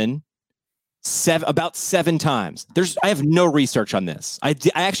person about 7 times. I have no research on this. I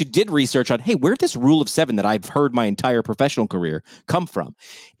actually did research on, hey, where'd this rule of 7 that I've heard my entire professional career come from?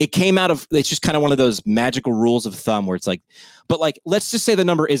 It came out of, it's just kind of one of those magical rules of thumb where it's like, but like, let's just say the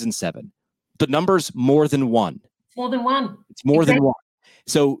number isn't 7. The number's more than 1. It's more than 1. It's more than 1.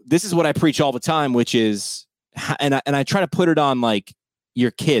 So this is what I preach all the time, which is, and I try to put it on like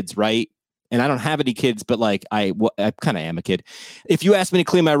your kids, right? And I don't have any kids, but like I kind of am a kid. If you ask me to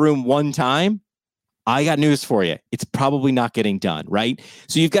clean my room one time, I got news for you. It's probably not getting done, right?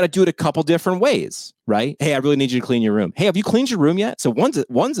 So you've got to do it a couple different ways, right? Hey, I really need you to clean your room. Hey, have you cleaned your room yet? So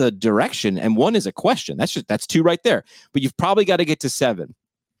one's a direction and one is a question. That's 2 right there. But you've probably got to get to 7.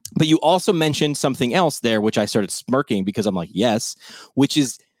 But you also mentioned something else there, which I started smirking because I'm like, yes, which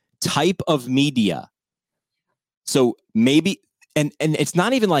is type of media. So maybe, and it's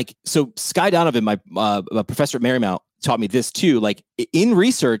not even like, so Sky Donovan, my professor at Marymount, taught me this too. Like in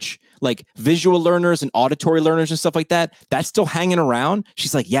research, like visual learners and auditory learners and stuff like that, that's still hanging around.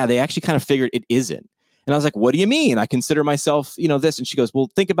 She's like, yeah, they actually kind of figured it isn't. And I was like, what do you mean? I consider myself, this. And she goes, well,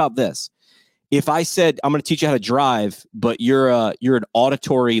 think about this. If I said, I'm going to teach you how to drive, but you're an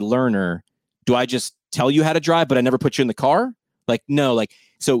auditory learner, do I just tell you how to drive, but I never put you in the car? Like, no, like,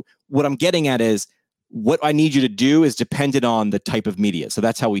 so what I'm getting at is what I need you to do is dependent on the type of media. So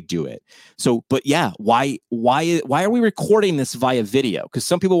that's how we do it. So, but yeah, why are we recording this via video? Because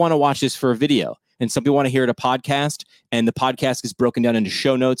some people want to watch this for a video and some people want to hear it a podcast, and the podcast is broken down into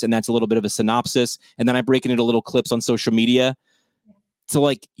show notes. And that's a little bit of a synopsis. And then I break it into little clips on social media. So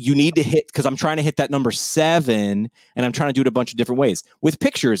like you need to hit, because I'm trying to hit that number 7 and I'm trying to do it a bunch of different ways with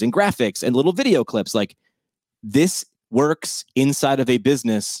pictures and graphics and little video clips. Like this works inside of a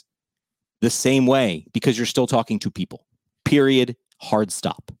business the same way because you're still talking to people, period, hard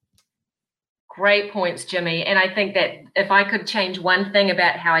stop. Great points, Jimmy. And I think that if I could change one thing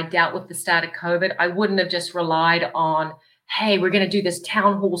about how I dealt with the start of COVID, I wouldn't have just relied on, hey, we're going to do this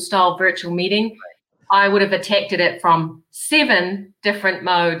town hall style virtual meeting. I would have attacked it from 7 different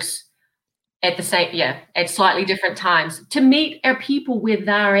modes at slightly different times to meet our people where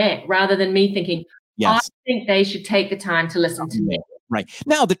they're at, rather than me thinking, yes, I think they should take the time to listen to me. Right.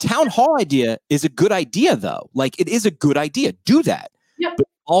 Now, the town hall idea is a good idea, though. Like, it is a good idea. Do that. Yep. But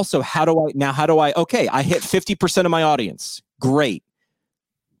also, I hit 50% of my audience. Great.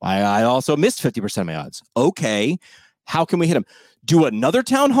 I also missed 50% of my audience. Okay. How can we hit them? Do another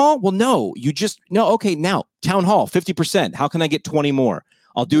town hall? Well, no, okay, now town hall, 50%. How can I get 20 more?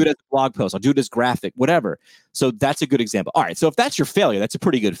 I'll do it as a blog post. I'll do it as graphic, whatever. So that's a good example. All right. So if that's your failure, that's a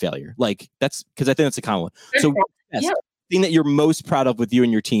pretty good failure. Like that's because I think that's a common one. So thing that you're most proud of with you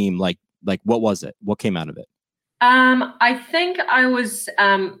and your team, like what was it? What came out of it? I think I was,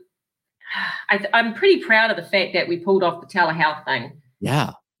 I'm pretty proud of the fact that we pulled off the telehealth thing.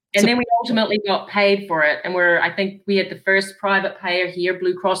 Yeah. And then we ultimately got paid for it. And I think we had the first private payer here.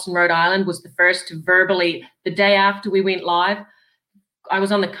 Blue Cross in Rhode Island was the first to verbally, the day after we went live, I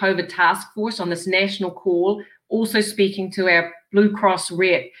was on the COVID task force on this national call, also speaking to our Blue Cross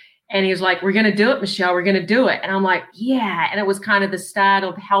rep. And he was like, we're going to do it, Michelle, we're going to do it. And I'm like, yeah. And it was kind of the start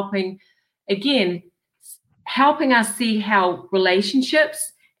of helping us see how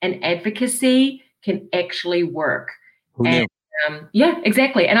relationships and advocacy can actually work. Yeah,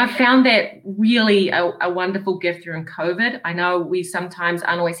 exactly. And I found that really a wonderful gift during COVID. I know we sometimes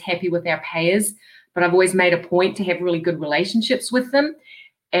aren't always happy with our payers, but I've always made a point to have really good relationships with them.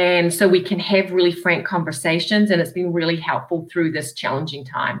 And so we can have really frank conversations, and it's been really helpful through this challenging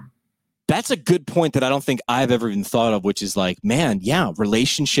time. That's a good point that I don't think I've ever even thought of, which is like, man, yeah,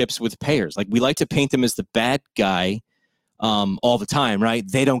 relationships with payers. Like we like to paint them as the bad guy all the time, right?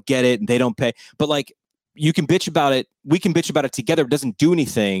 They don't get it and they don't pay. But like, you can bitch about it. We can bitch about it together. It doesn't do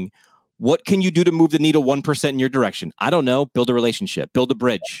anything. What can you do to move the needle 1% in your direction? I don't know. Build a relationship. Build a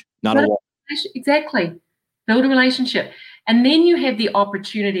bridge, not a wall. Exactly. Build a relationship. And then you have the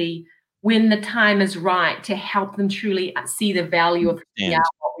opportunity when the time is right to help them truly see the value of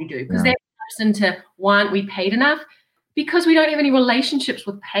what we do. Because that taps into, why aren't we paid enough? Because we don't have any relationships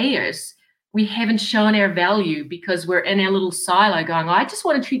with payers. We haven't shown our value because we're in our little silo going, I just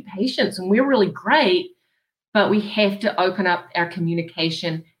want to treat patients and we're really great. But we have to open up our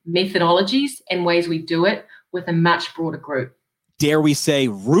communication methodologies and ways we do it with a much broader group. dare we say,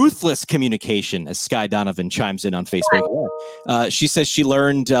 ruthless communication, as Sky Donovan chimes in on Facebook. She says she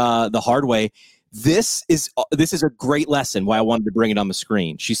learned the hard way. This is a great lesson, why I wanted to bring it on the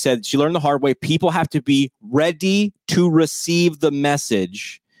screen. She said she learned the hard way. People have to be ready to receive the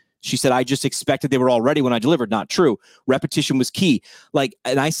message. She said, I just expected they were all ready when I delivered. Not true. Repetition was key. Like,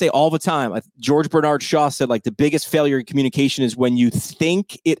 and I say all the time, George Bernard Shaw said, like, the biggest failure in communication is when you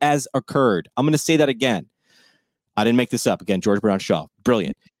think it has occurred. I'm going to say that again. I didn't make this up. Again, George Bernard Shaw.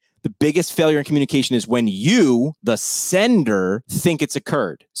 Brilliant. The biggest failure in communication is when you, the sender, think it's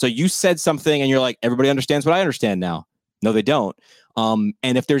occurred. So you said something and you're like, everybody understands what I understand now. No, they don't. And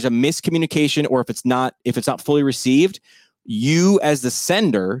if there's a miscommunication, or if it's not fully received, you as the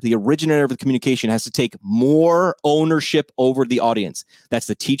sender, the originator of the communication, has to take more ownership over the audience. That's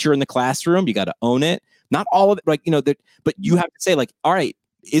the teacher in the classroom. You got to own it. Not all of it, like, but you have to say, like, all right,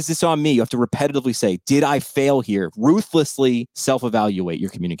 is this on me? You have to repetitively say, did I fail here? Ruthlessly self-evaluate your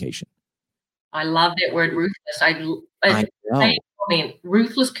communication. I love that word, ruthless. I know.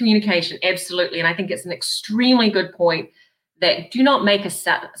 Ruthless communication, absolutely. And I think it's an extremely good point that do not make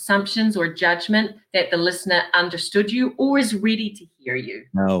assumptions or judgment that the listener understood you or is ready to hear you.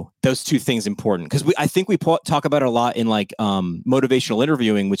 No, those two things important, because I think we talk about it a lot in like motivational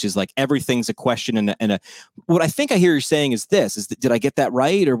interviewing, which is like everything's a question and what I think I hear you saying is this: is that, did I get that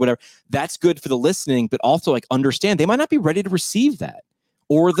right or whatever? That's good for the listening, but also like understand they might not be ready to receive that.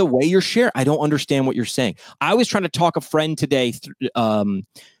 Or the way you're sharing, I don't understand what you're saying. I was trying to talk a friend today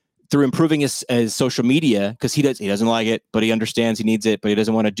through improving his social media, because he doesn't like it, but he understands he needs it, but he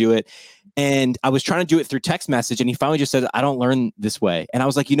doesn't want to do it. And I was trying to do it through text message, and he finally just said, I don't learn this way. And I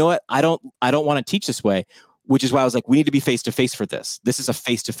was like, you know what? I don't want to teach this way, which is why I was like, we need to be face-to-face for this. This is a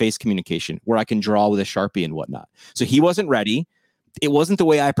face-to-face communication where I can draw with a Sharpie and whatnot. So he wasn't ready. It wasn't the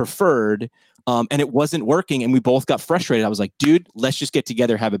way I preferred, and it wasn't working. And we both got frustrated. I was like, dude, let's just get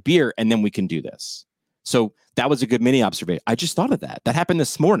together, have a beer, and then we can do this. So that was a good mini observation. I just thought of that. That happened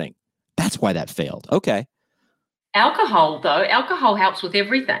this morning. That's why that failed. Okay. Alcohol helps with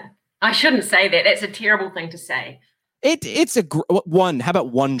everything. I shouldn't say that. That's a terrible thing to say. It's how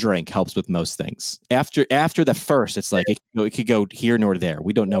about one drink helps with most things? After the first, it's like it could go here nor there.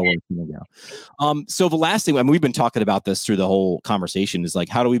 We don't know where it's going to go. So the last thing, I mean, we've been talking about this through the whole conversation, is like,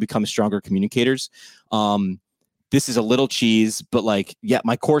 how do we become stronger communicators? This is a little cheese, but like, yeah,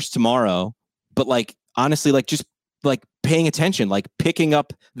 my course tomorrow, but like, honestly, like, just like paying attention, like picking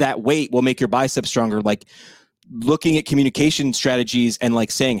up that weight will make your biceps stronger. Like looking at communication strategies and like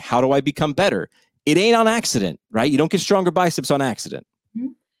saying, how do I become better? It ain't on accident, right? You don't get stronger biceps on accident.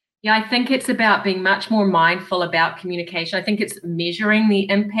 Yeah, I think it's about being much more mindful about communication. I think it's measuring the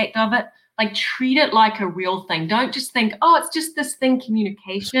impact of it. Like treat it like a real thing. Don't just think, oh, it's just this thing,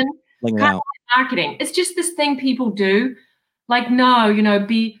 communication. Kind of like marketing. It's just this thing people do. Like, no,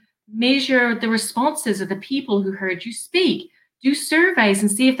 measure the responses of the people who heard you speak. Do surveys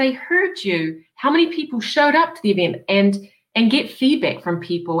and see if they heard you. How many people showed up to the event, and get feedback from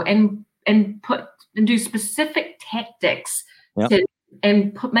people and do specific tactics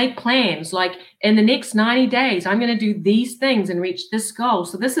make plans. Like in the next 90 days, I'm going to do these things and reach this goal.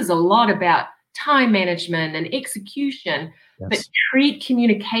 So this is a lot about time management and execution, but treat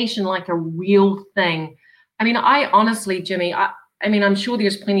communication like a real thing. I mean, I honestly, Jimmy, I mean, I'm sure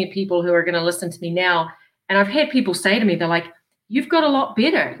there's plenty of people who are going to listen to me now. And I've had people say to me, they're like, you've got a lot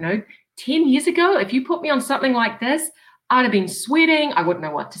better. 10 years ago, if you put me on something like this, I'd have been sweating. I wouldn't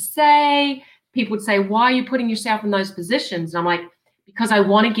know what to say. People would say, why are you putting yourself in those positions? And I'm like, because I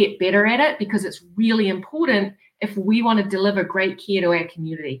want to get better at it, because it's really important if we want to deliver great care to our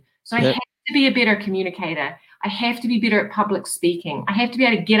community. So I have to be a better communicator. I have to be better at public speaking. I have to be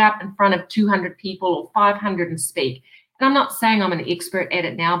able to get up in front of 200 people or 500 and speak. And I'm not saying I'm an expert at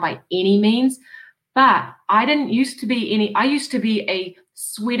it now by any means, but I used to be a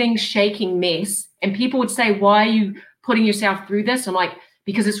sweating, shaking mess. And people would say, why are you putting yourself through this? I'm like,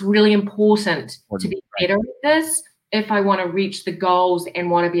 because it's really important to be better at this if I want to reach the goals and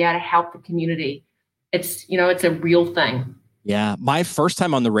want to be able to help the community. It's a real thing. Yeah. My first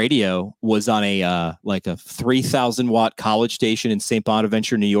time on the radio was on a 3,000 watt college station in St.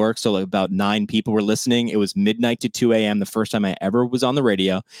 Bonaventure, New York. So like about 9 people were listening. It was midnight to 2 a.m. the first time I ever was on the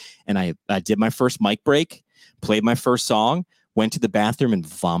radio. And I did my first mic break, played my first song, went to the bathroom and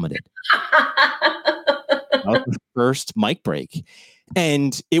vomited. That was the first mic break.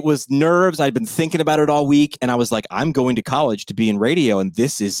 And it was nerves. I'd been thinking about it all week. And I was like, I'm going to college to be in radio. And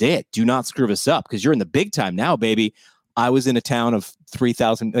this is it. Do not screw this up, because you're in the big time now, baby. I was in a town of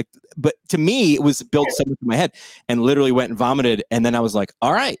 3,000. Like, but to me, it was built so much in my head, and literally went and vomited. And then I was like,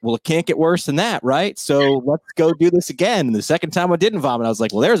 all right, well, it can't get worse than that, right? So let's go do this again. And the second time I didn't vomit, I was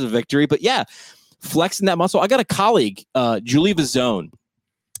like, well, there's a victory. But yeah, flexing that muscle. I got a colleague, Julie Vazone,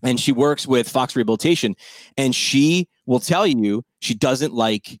 and she works with Fox Rehabilitation, and she will tell you she doesn't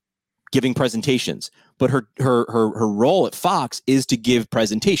like giving presentations, but her role at Fox is to give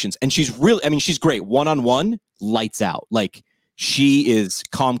presentations. And she's really, I mean, she's great. One-on-one, lights out. Like, she is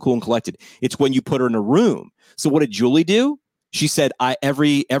calm, cool, and collected. It's when you put her in a room. So what did Julie do? She said,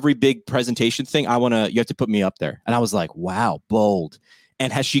 every big presentation thing, you have to put me up there. And I was like, wow, bold.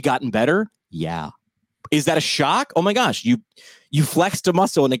 And has she gotten better? Yeah. Is that a shock? Oh my gosh, you flexed a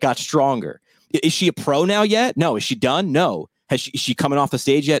muscle and it got stronger. Is she a pro now yet? No. Is she done? No. Is she coming off the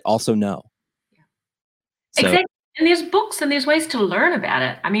stage yet? Also, no. Yeah. So. Exactly. And there's books and there's ways to learn about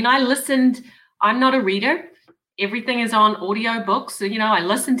it. I mean, I'm not a reader. Everything is on audio books. So, I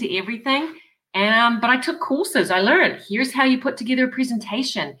listen to everything. But I took courses. I learned, here's how you put together a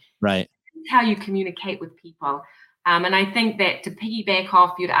presentation. Right. Here's how you communicate with people. And I think that to piggyback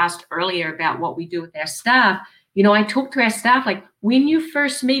off, you'd asked earlier about what we do with our staff. I talk to our staff, like, when you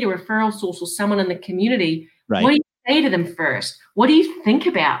first meet a referral source or someone in the community, right, what do you say to them first? What do you think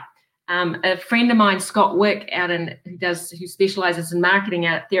about? A friend of mine, Scott Wick, who specializes in marketing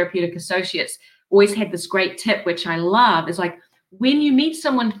at Therapeutic Associates, always had this great tip, which I love, is like, when you meet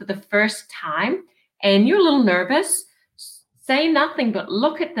someone for the first time and you're a little nervous, say nothing, but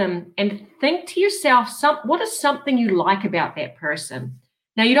look at them and think to yourself, what is something you like about that person?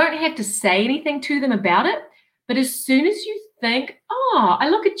 Now, you don't have to say anything to them about it, but as soon as you think, oh, I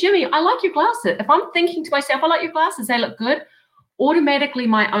look at Jimmy, I like your glasses. If I'm thinking to myself, I like your glasses, they look good, automatically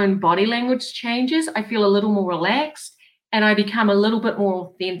my own body language changes. I feel a little more relaxed and I become a little bit more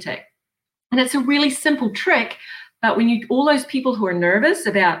authentic. And it's a really simple trick. But when all those people who are nervous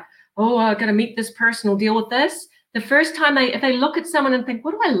about, oh, I've got to meet this person or deal with this, the first time if they look at someone and think,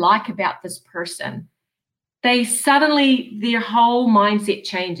 what do I like about this person? They suddenly, their whole mindset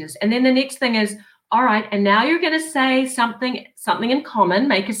changes. And then the next thing is, all right, and now you're going to say something in common,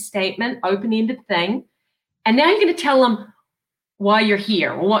 make a statement, open-ended thing. And now you're going to tell them why you're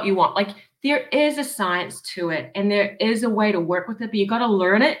here or what you want. Like, there is a science to it and there is a way to work with it, but you got to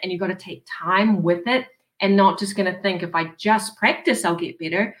learn it and you got to take time with it. And not just going to think, if I just practice, I'll get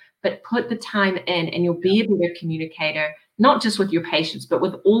better, but put the time in and you'll be a better communicator, not just with your patients, but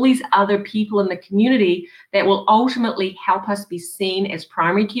with all these other people in the community that will ultimately help us be seen as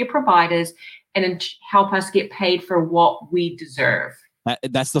primary care providers and help us get paid for what we deserve.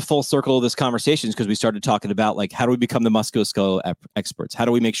 That's the full circle of this conversation, because we started talking about, like, how do we become the musculoskeletal experts? How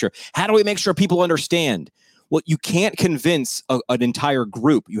do we make sure people understand? Well, you can't convince an entire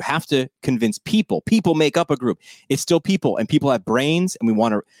group. You have to convince people. People make up a group. It's still people, and people have brains, and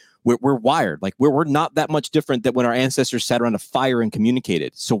we're wired. Like, we're not that much different than when our ancestors sat around a fire and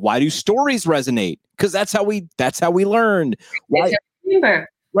communicated. So why do stories resonate? Because that's how we learned. Why?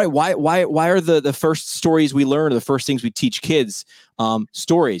 Right. Why are the first stories we learn, or the first things we teach kids,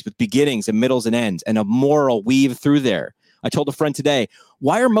 stories with beginnings and middles and ends and a moral weave through there? I told a friend today,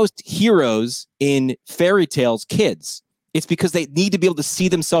 why are most heroes in fairy tales kids? It's because they need to be able to see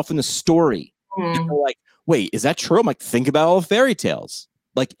themselves in the story. Mm. They're like, wait, is that true? I'm like, think about all the fairy tales.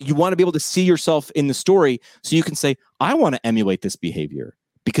 Like, you want to be able to see yourself in the story so you can say, I want to emulate this behavior,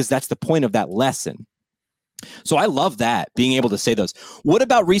 because that's the point of that lesson. So I love that, being able to say those. What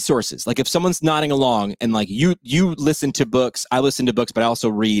about resources? Like, if someone's nodding along and, like, you listen to books, I listen to books, but I also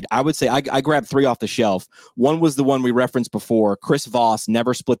read. I would say I grabbed 3 off the shelf. One was the one we referenced before, Chris Voss,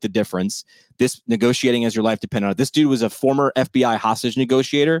 Never Split the Difference. This, Negotiating as Your Life Depended on It. This dude was a former FBI hostage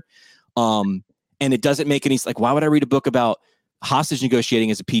negotiator. And it doesn't make any, like, why would I read a book about hostage negotiating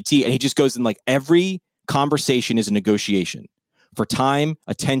as a PT? And he just goes in, like, every conversation is a negotiation for time,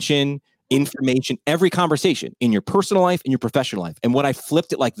 attention, information, every conversation in your personal life, in your professional life. And when I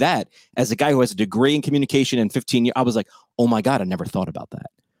flipped it like that, as a guy who has a degree in communication in 15 years, I was like, oh my God, I never thought about that.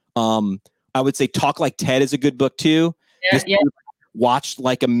 I would say Talk Like TED is a good book too. Yeah. Watched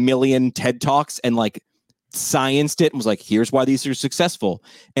like a million TED Talks and, like, scienced it and was like, here's why these are successful.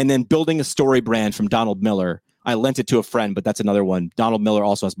 And then Building a Story Brand from Donald Miller. I lent it to a friend, but that's another one. Donald Miller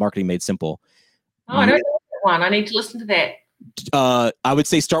also has Marketing Made Simple. Oh, I don't know that one. I need to listen to that. I would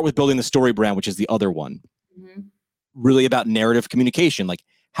say start with Building the Story Brand, which is the other one. Mm-hmm. Really about narrative communication. Like,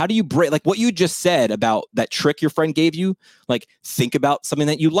 how do you break, like what you just said about that trick your friend gave you? Like, think about something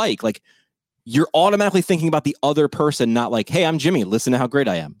that you like. Like, you're automatically thinking about the other person, not like, hey, I'm Jimmy, listen to how great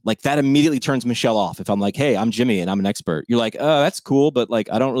I am. Like, that immediately turns Michelle off. If I'm like, hey, I'm Jimmy and I'm an expert, you're like, oh, that's cool, but,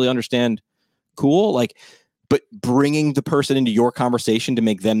 like, I don't really understand cool. Like, but bringing the person into your conversation to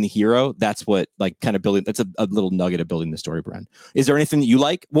make them the hero, that's what like kind of building. That's a little nugget of building the story brand. Is there anything that you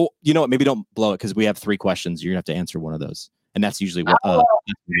like? Well, you know what? Maybe don't blow it because we have 3 questions. You're gonna have to answer one of those, and that's usually what. Well,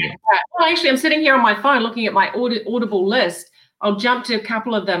 actually, I'm sitting here on my phone looking at my Audible list. I'll jump to a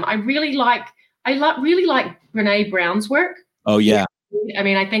couple of them. I really like Brene Brown's work. Oh yeah. I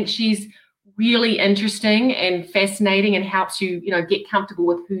mean, I think she's really interesting and fascinating and helps you, get comfortable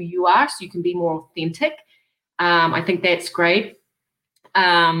with who you are so you can be more authentic. I think that's great.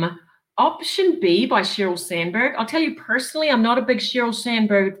 Option B by Sheryl Sandberg. I'll tell you personally, I'm not a big Sheryl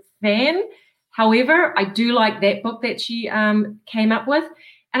Sandberg fan. However, I do like that book that she came up with.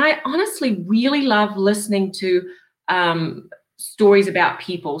 And I honestly really love listening to stories about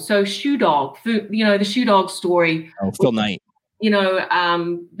people. So Shoe Dog, the Shoe Dog story. Oh, Phil Knight.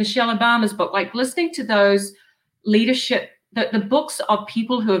 Michelle Obama's book, like listening to those leadership, the books of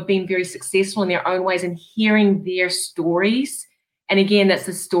people who have been very successful in their own ways and hearing their stories. And again, that's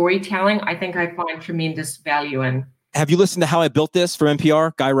the storytelling I think I find tremendous value in. Have you listened to How I Built This from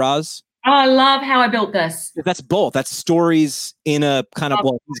NPR, Guy Raz? Oh, I love How I Built This. That's both. That's stories in a kind of,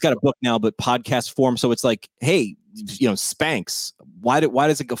 he's got a book now, but podcast form. So it's like, hey, Spanx. Why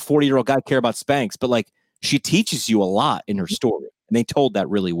does a 40-year-old guy care about Spanx? But like, she teaches you a lot in her story, and they told that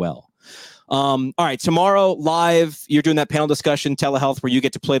really well. All right, tomorrow live, you're doing that panel discussion, telehealth, where you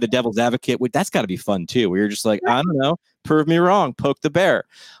get to play the devil's advocate. That's got to be fun too. Where you're just like, I don't know, prove me wrong, poke the bear.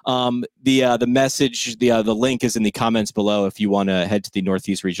 The message, the link is in the comments below if you want to head to the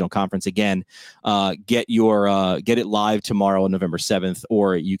Northeast Regional Conference again. Get it live tomorrow on November 7th,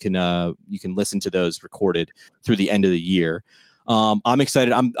 or you can listen to those recorded through the end of the year. I'm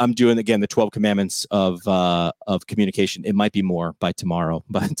excited. I'm doing again the 12 commandments of communication. It might be more by tomorrow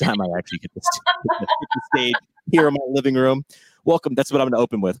by the time I actually get the stage here in my living room. Welcome. That's what I'm going to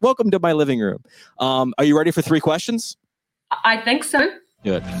open with. Welcome to my living room. Are you ready for 3 questions? I think so.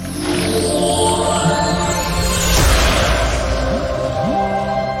 Good.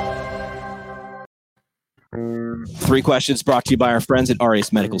 3 questions brought to you by our friends at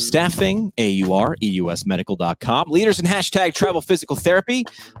Aureus Medical Staffing, AUREUSmedical.com. Leaders in #travel physical therapy.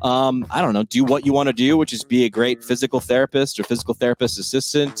 I don't know, do what you want to do, which is be a great physical therapist or physical therapist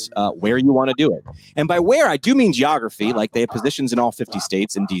assistant, where you want to do it. And by where, I do mean geography, like they have positions in all 50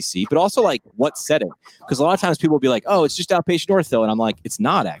 states and DC, but also like what setting. Because a lot of times people will be like, oh, it's just outpatient ortho. And I'm like, it's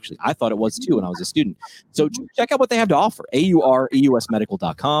not actually. I thought it was too when I was a student. So check out what they have to offer,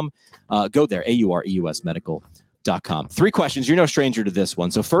 AUREUSmedical.com. Go there, AUREUSmedical.com. 3 questions. You're no stranger to this one.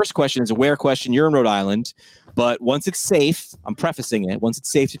 So first question is a where question. You're in Rhode Island, but once it's safe, I'm prefacing it, once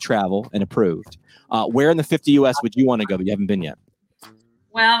it's safe to travel and approved, where in the 50 US would you want to go, but you haven't been yet?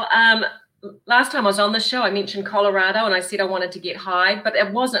 Well, last time I was on the show, I mentioned Colorado and I said I wanted to get high, but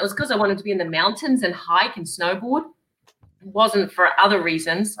it wasn't. It was because I wanted to be in the mountains and hike and snowboard. It wasn't for other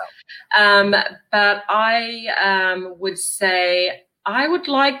reasons. But I would say I'd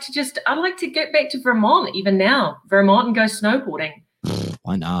like to get back to Vermont even now, Vermont, and go snowboarding.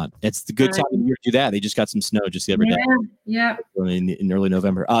 Why not? It's the good time of year to do that. They just got some snow just the other day. Yeah. In early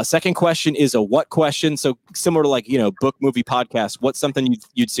November. Second question is a what question. So similar to book, movie, podcast. What's something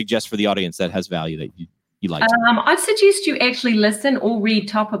you'd suggest for the audience that has value that you like? I'd suggest you actually listen or read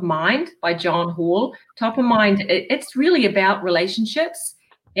Top of Mind by John Hall. Top of Mind, it's really about relationships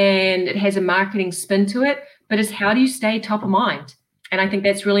and it has a marketing spin to it, but it's how do you stay top of mind? And I think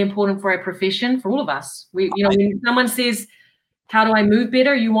that's really important for our profession, for all of us. When someone says, how do I move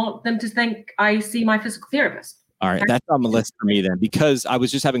better? You want them to think, I see my physical therapist. All right. That's on the list for me then, because I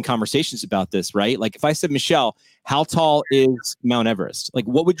was just having conversations about this, right? Like if I said, Michelle, how tall is Mount Everest? Like,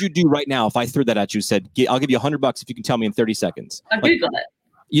 what would you do right now if I threw that at you and said, I'll give you $100 if you can tell me in 30 seconds? I'll Google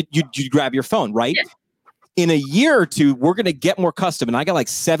it. You'd grab your phone, right? Yeah. In a year or two, we're going to get more custom. And I got like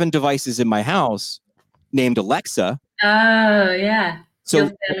 7 devices in my house named Alexa. Oh, yeah. So,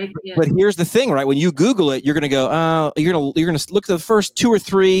 but here's the thing, right? When you Google it, you're going to go, you're going to look at the first 2 or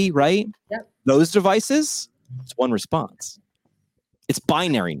 3, right? Yep. Those devices, it's one response. It's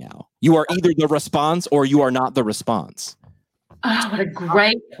binary now. You are either the response or you are not the response. Oh, what a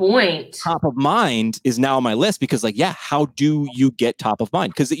great point. Top of mind is now on my list because how do you get top of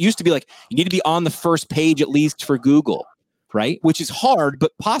mind? Because it used to be like, you need to be on the first page at least for Google, right? Which is hard,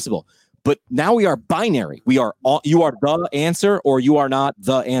 but possible. But now we are binary. You are the answer or you are not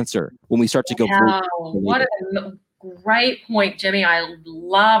the answer when we start to go. Wow, what a great point, Jimmy. I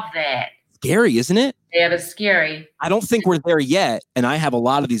love that. Scary, isn't it? Yeah, it's scary. I don't think we're there yet. And I have a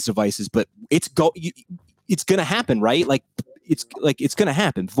lot of these devices, but it's going to happen, right? It's going to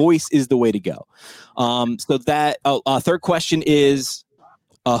happen. Voice is the way to go. So that third question is,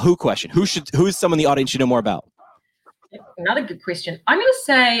 Who question? Who's someone in the audience should know more about? Another good question. I'm going to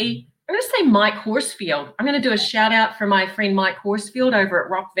say Mike Horsfield. I'm going to do a shout out for my friend Mike Horsfield over at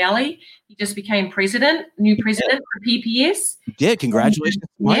Rock Valley. He just became new president for PPS. He did. Congratulations,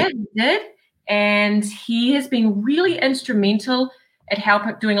 Mike. Yeah, he did. And he has been really instrumental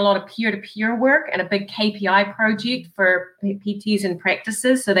at doing a lot of peer-to-peer work and a big KPI project for PTs and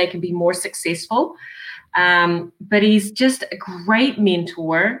practices so they can be more successful. But he's just a great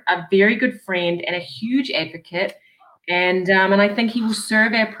mentor, a very good friend, and a huge advocate. And I think he will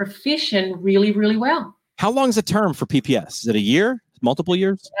serve our profession really, really well. How long is a term for PPS? Is it a year? Multiple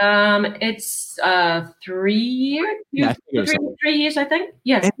years? It's 3 years. Yeah, 3 years, I think.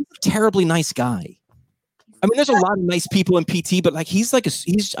 Yeah. And he's a terribly nice guy. I mean, there's a lot of nice people in PT, but like he's I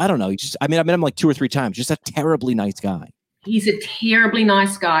don't know. I met him like 2 or 3 times. Just a terribly nice guy. He's a terribly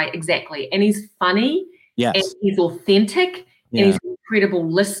nice guy, exactly. And he's funny. Yes. And he's authentic. Yeah. And he's an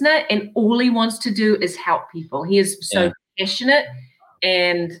incredible listener. And all he wants to do is help people. He is so passionate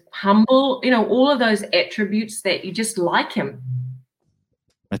and humble. All of those attributes that you just like him.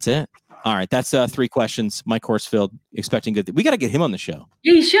 That's it. All right. That's 3 questions. Mike Horsfield, expecting good. We got to get him on the show.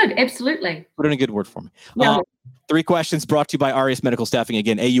 Yeah, you should. Absolutely. Put in a good word for me. Yeah. 3 questions brought to you by Aureus Medical Staffing.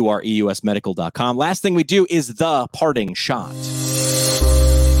 Again, aureusmedical.com. Last thing we do is the parting shot.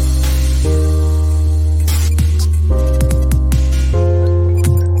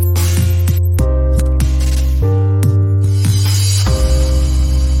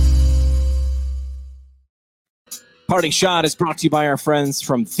 Parting Shot is brought to you by our friends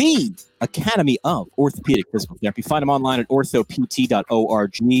from the Academy of Orthopedic Physical Therapy. Find them online at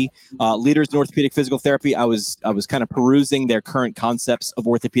orthopt.org. Leaders in Orthopedic Physical Therapy. I was kind of perusing their current concepts of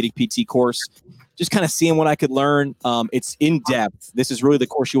orthopedic PT course, just kind of seeing what I could learn. It's in depth. This is really the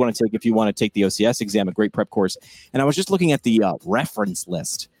course you want to take if you want to take the OCS exam, a great prep course. And I was just looking at the reference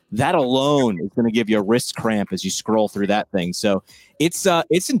list. That alone is going to give you a wrist cramp as you scroll through that thing. So it's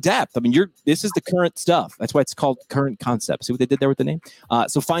in depth. I mean, this is the current stuff. That's why it's called current concepts. See what they did there with the name?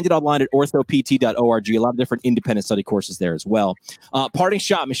 So find it online at orthopt.org. A lot of different independent study courses there as well. Parting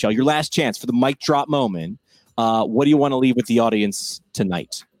shot, Michelle, your last chance for the mic drop moment. What do you want to leave with the audience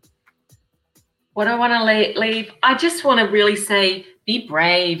tonight? What do I want to leave? I just want to really say, be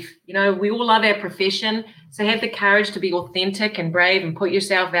brave. We all love our profession. So have the courage to be authentic and brave and put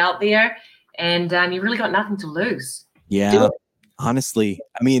yourself out there. And you really got nothing to lose. Yeah, honestly.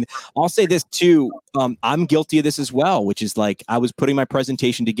 I mean, I'll say this too. I'm guilty of this as well, which is like I was putting my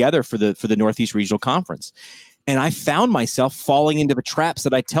presentation together for the Northeast Regional Conference. And I found myself falling into the traps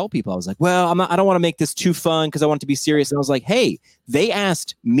that I tell people. I was like, well, I don't want to make this too fun because I want it to be serious. And I was like, hey, they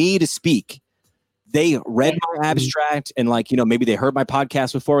asked me to speak. They read my abstract and maybe they heard my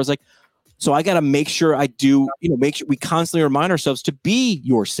podcast before. I was like, so I got to make sure I do, make sure we constantly remind ourselves to be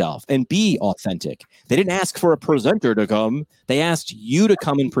yourself and be authentic. They didn't ask for a presenter to come. They asked you to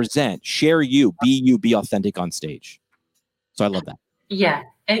come and present, share you, be authentic on stage. So I love that. Yeah.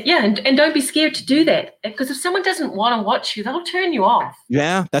 And don't be scared to do that, because if someone doesn't want to watch you, they'll turn you off.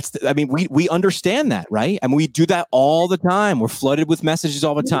 Yeah, we understand that, right? I mean, we do that all the time. We're flooded with messages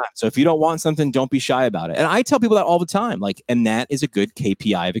all the time. So if you don't want something, don't be shy about it. And I tell people that all the time, and that is a good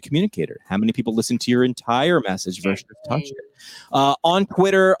KPI of a communicator. How many people listen to your entire message versus touch it? On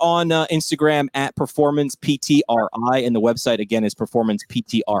Twitter, on Instagram at PerformancePTRI, and the website again is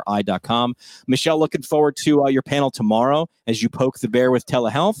performanceptri.com. Michelle, looking forward to your panel tomorrow as you poke the bear with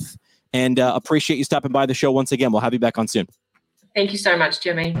telehealth, and appreciate you stopping by the show once again. We'll have you back on soon. Thank you so much,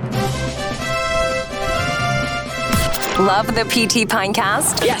 Jimmy. Love the PT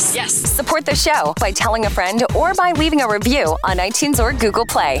Pinecast? Yes. Support the show by telling a friend or by leaving a review on iTunes or Google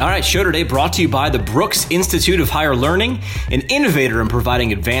Play. All right, show today brought to you by the Brooks Institute of Higher Learning, an innovator in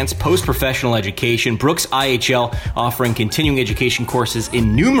providing advanced post-professional education. Brooks IHL offering continuing education courses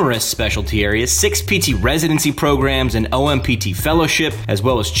in numerous specialty areas, 6 PT residency programs, and OMPT fellowship, as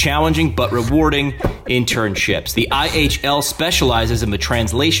well as challenging but rewarding internships. The IHL specializes in the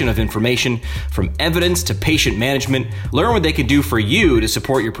translation of information from evidence to patient management. Learn what they can do for you to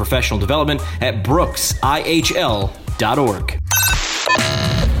support your professional development at brooksihl.org.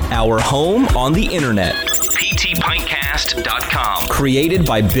 Our home on the internet. PTPintcast.com. Created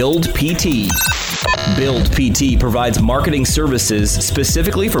by Build PT. Build PT provides marketing services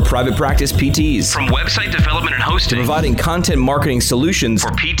specifically for private practice PTs. From website development and hosting, providing content marketing solutions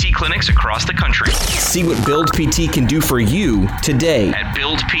for PT clinics across the country. See what Build PT can do for you today at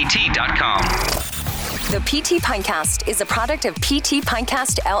buildpt.com. The PT Pinecast is a product of PT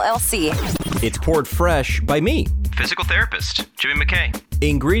Pinecast LLC. It's poured fresh by me, physical therapist Jimmy McKay.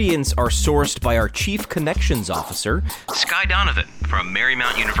 Ingredients are sourced by our Chief Connections Officer, Sky Donovan from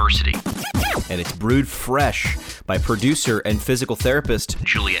Marymount University. And it's brewed fresh by producer and physical therapist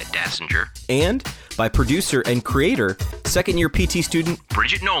Juliet Dassinger, and by producer and creator, second-year PT student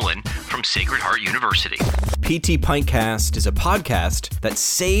Bridget Nolan from Sacred Heart University. PT Pintcast is a podcast that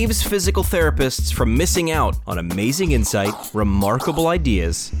saves physical therapists from missing out on amazing insight, remarkable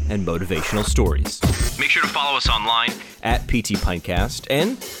ideas, and motivational stories. Make sure to follow us online at PT Pintcast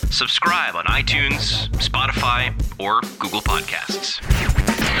and subscribe on iTunes, Spotify, or Google Podcasts.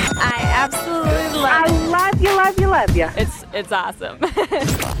 I absolutely love you. It's awesome.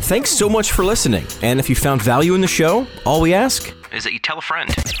 Thanks so much for listening. And if you found value in the show, all we ask is that you tell a friend.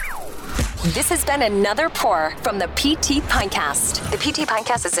 This has been another pour from the PT Pintcast. The PT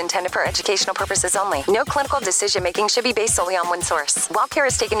Pintcast is intended for educational purposes only. No clinical decision-making should be based solely on one source. While care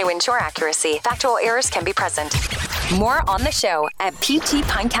is taken to ensure accuracy, factual errors can be present. More on the show at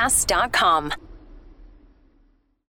ptpintcast.com.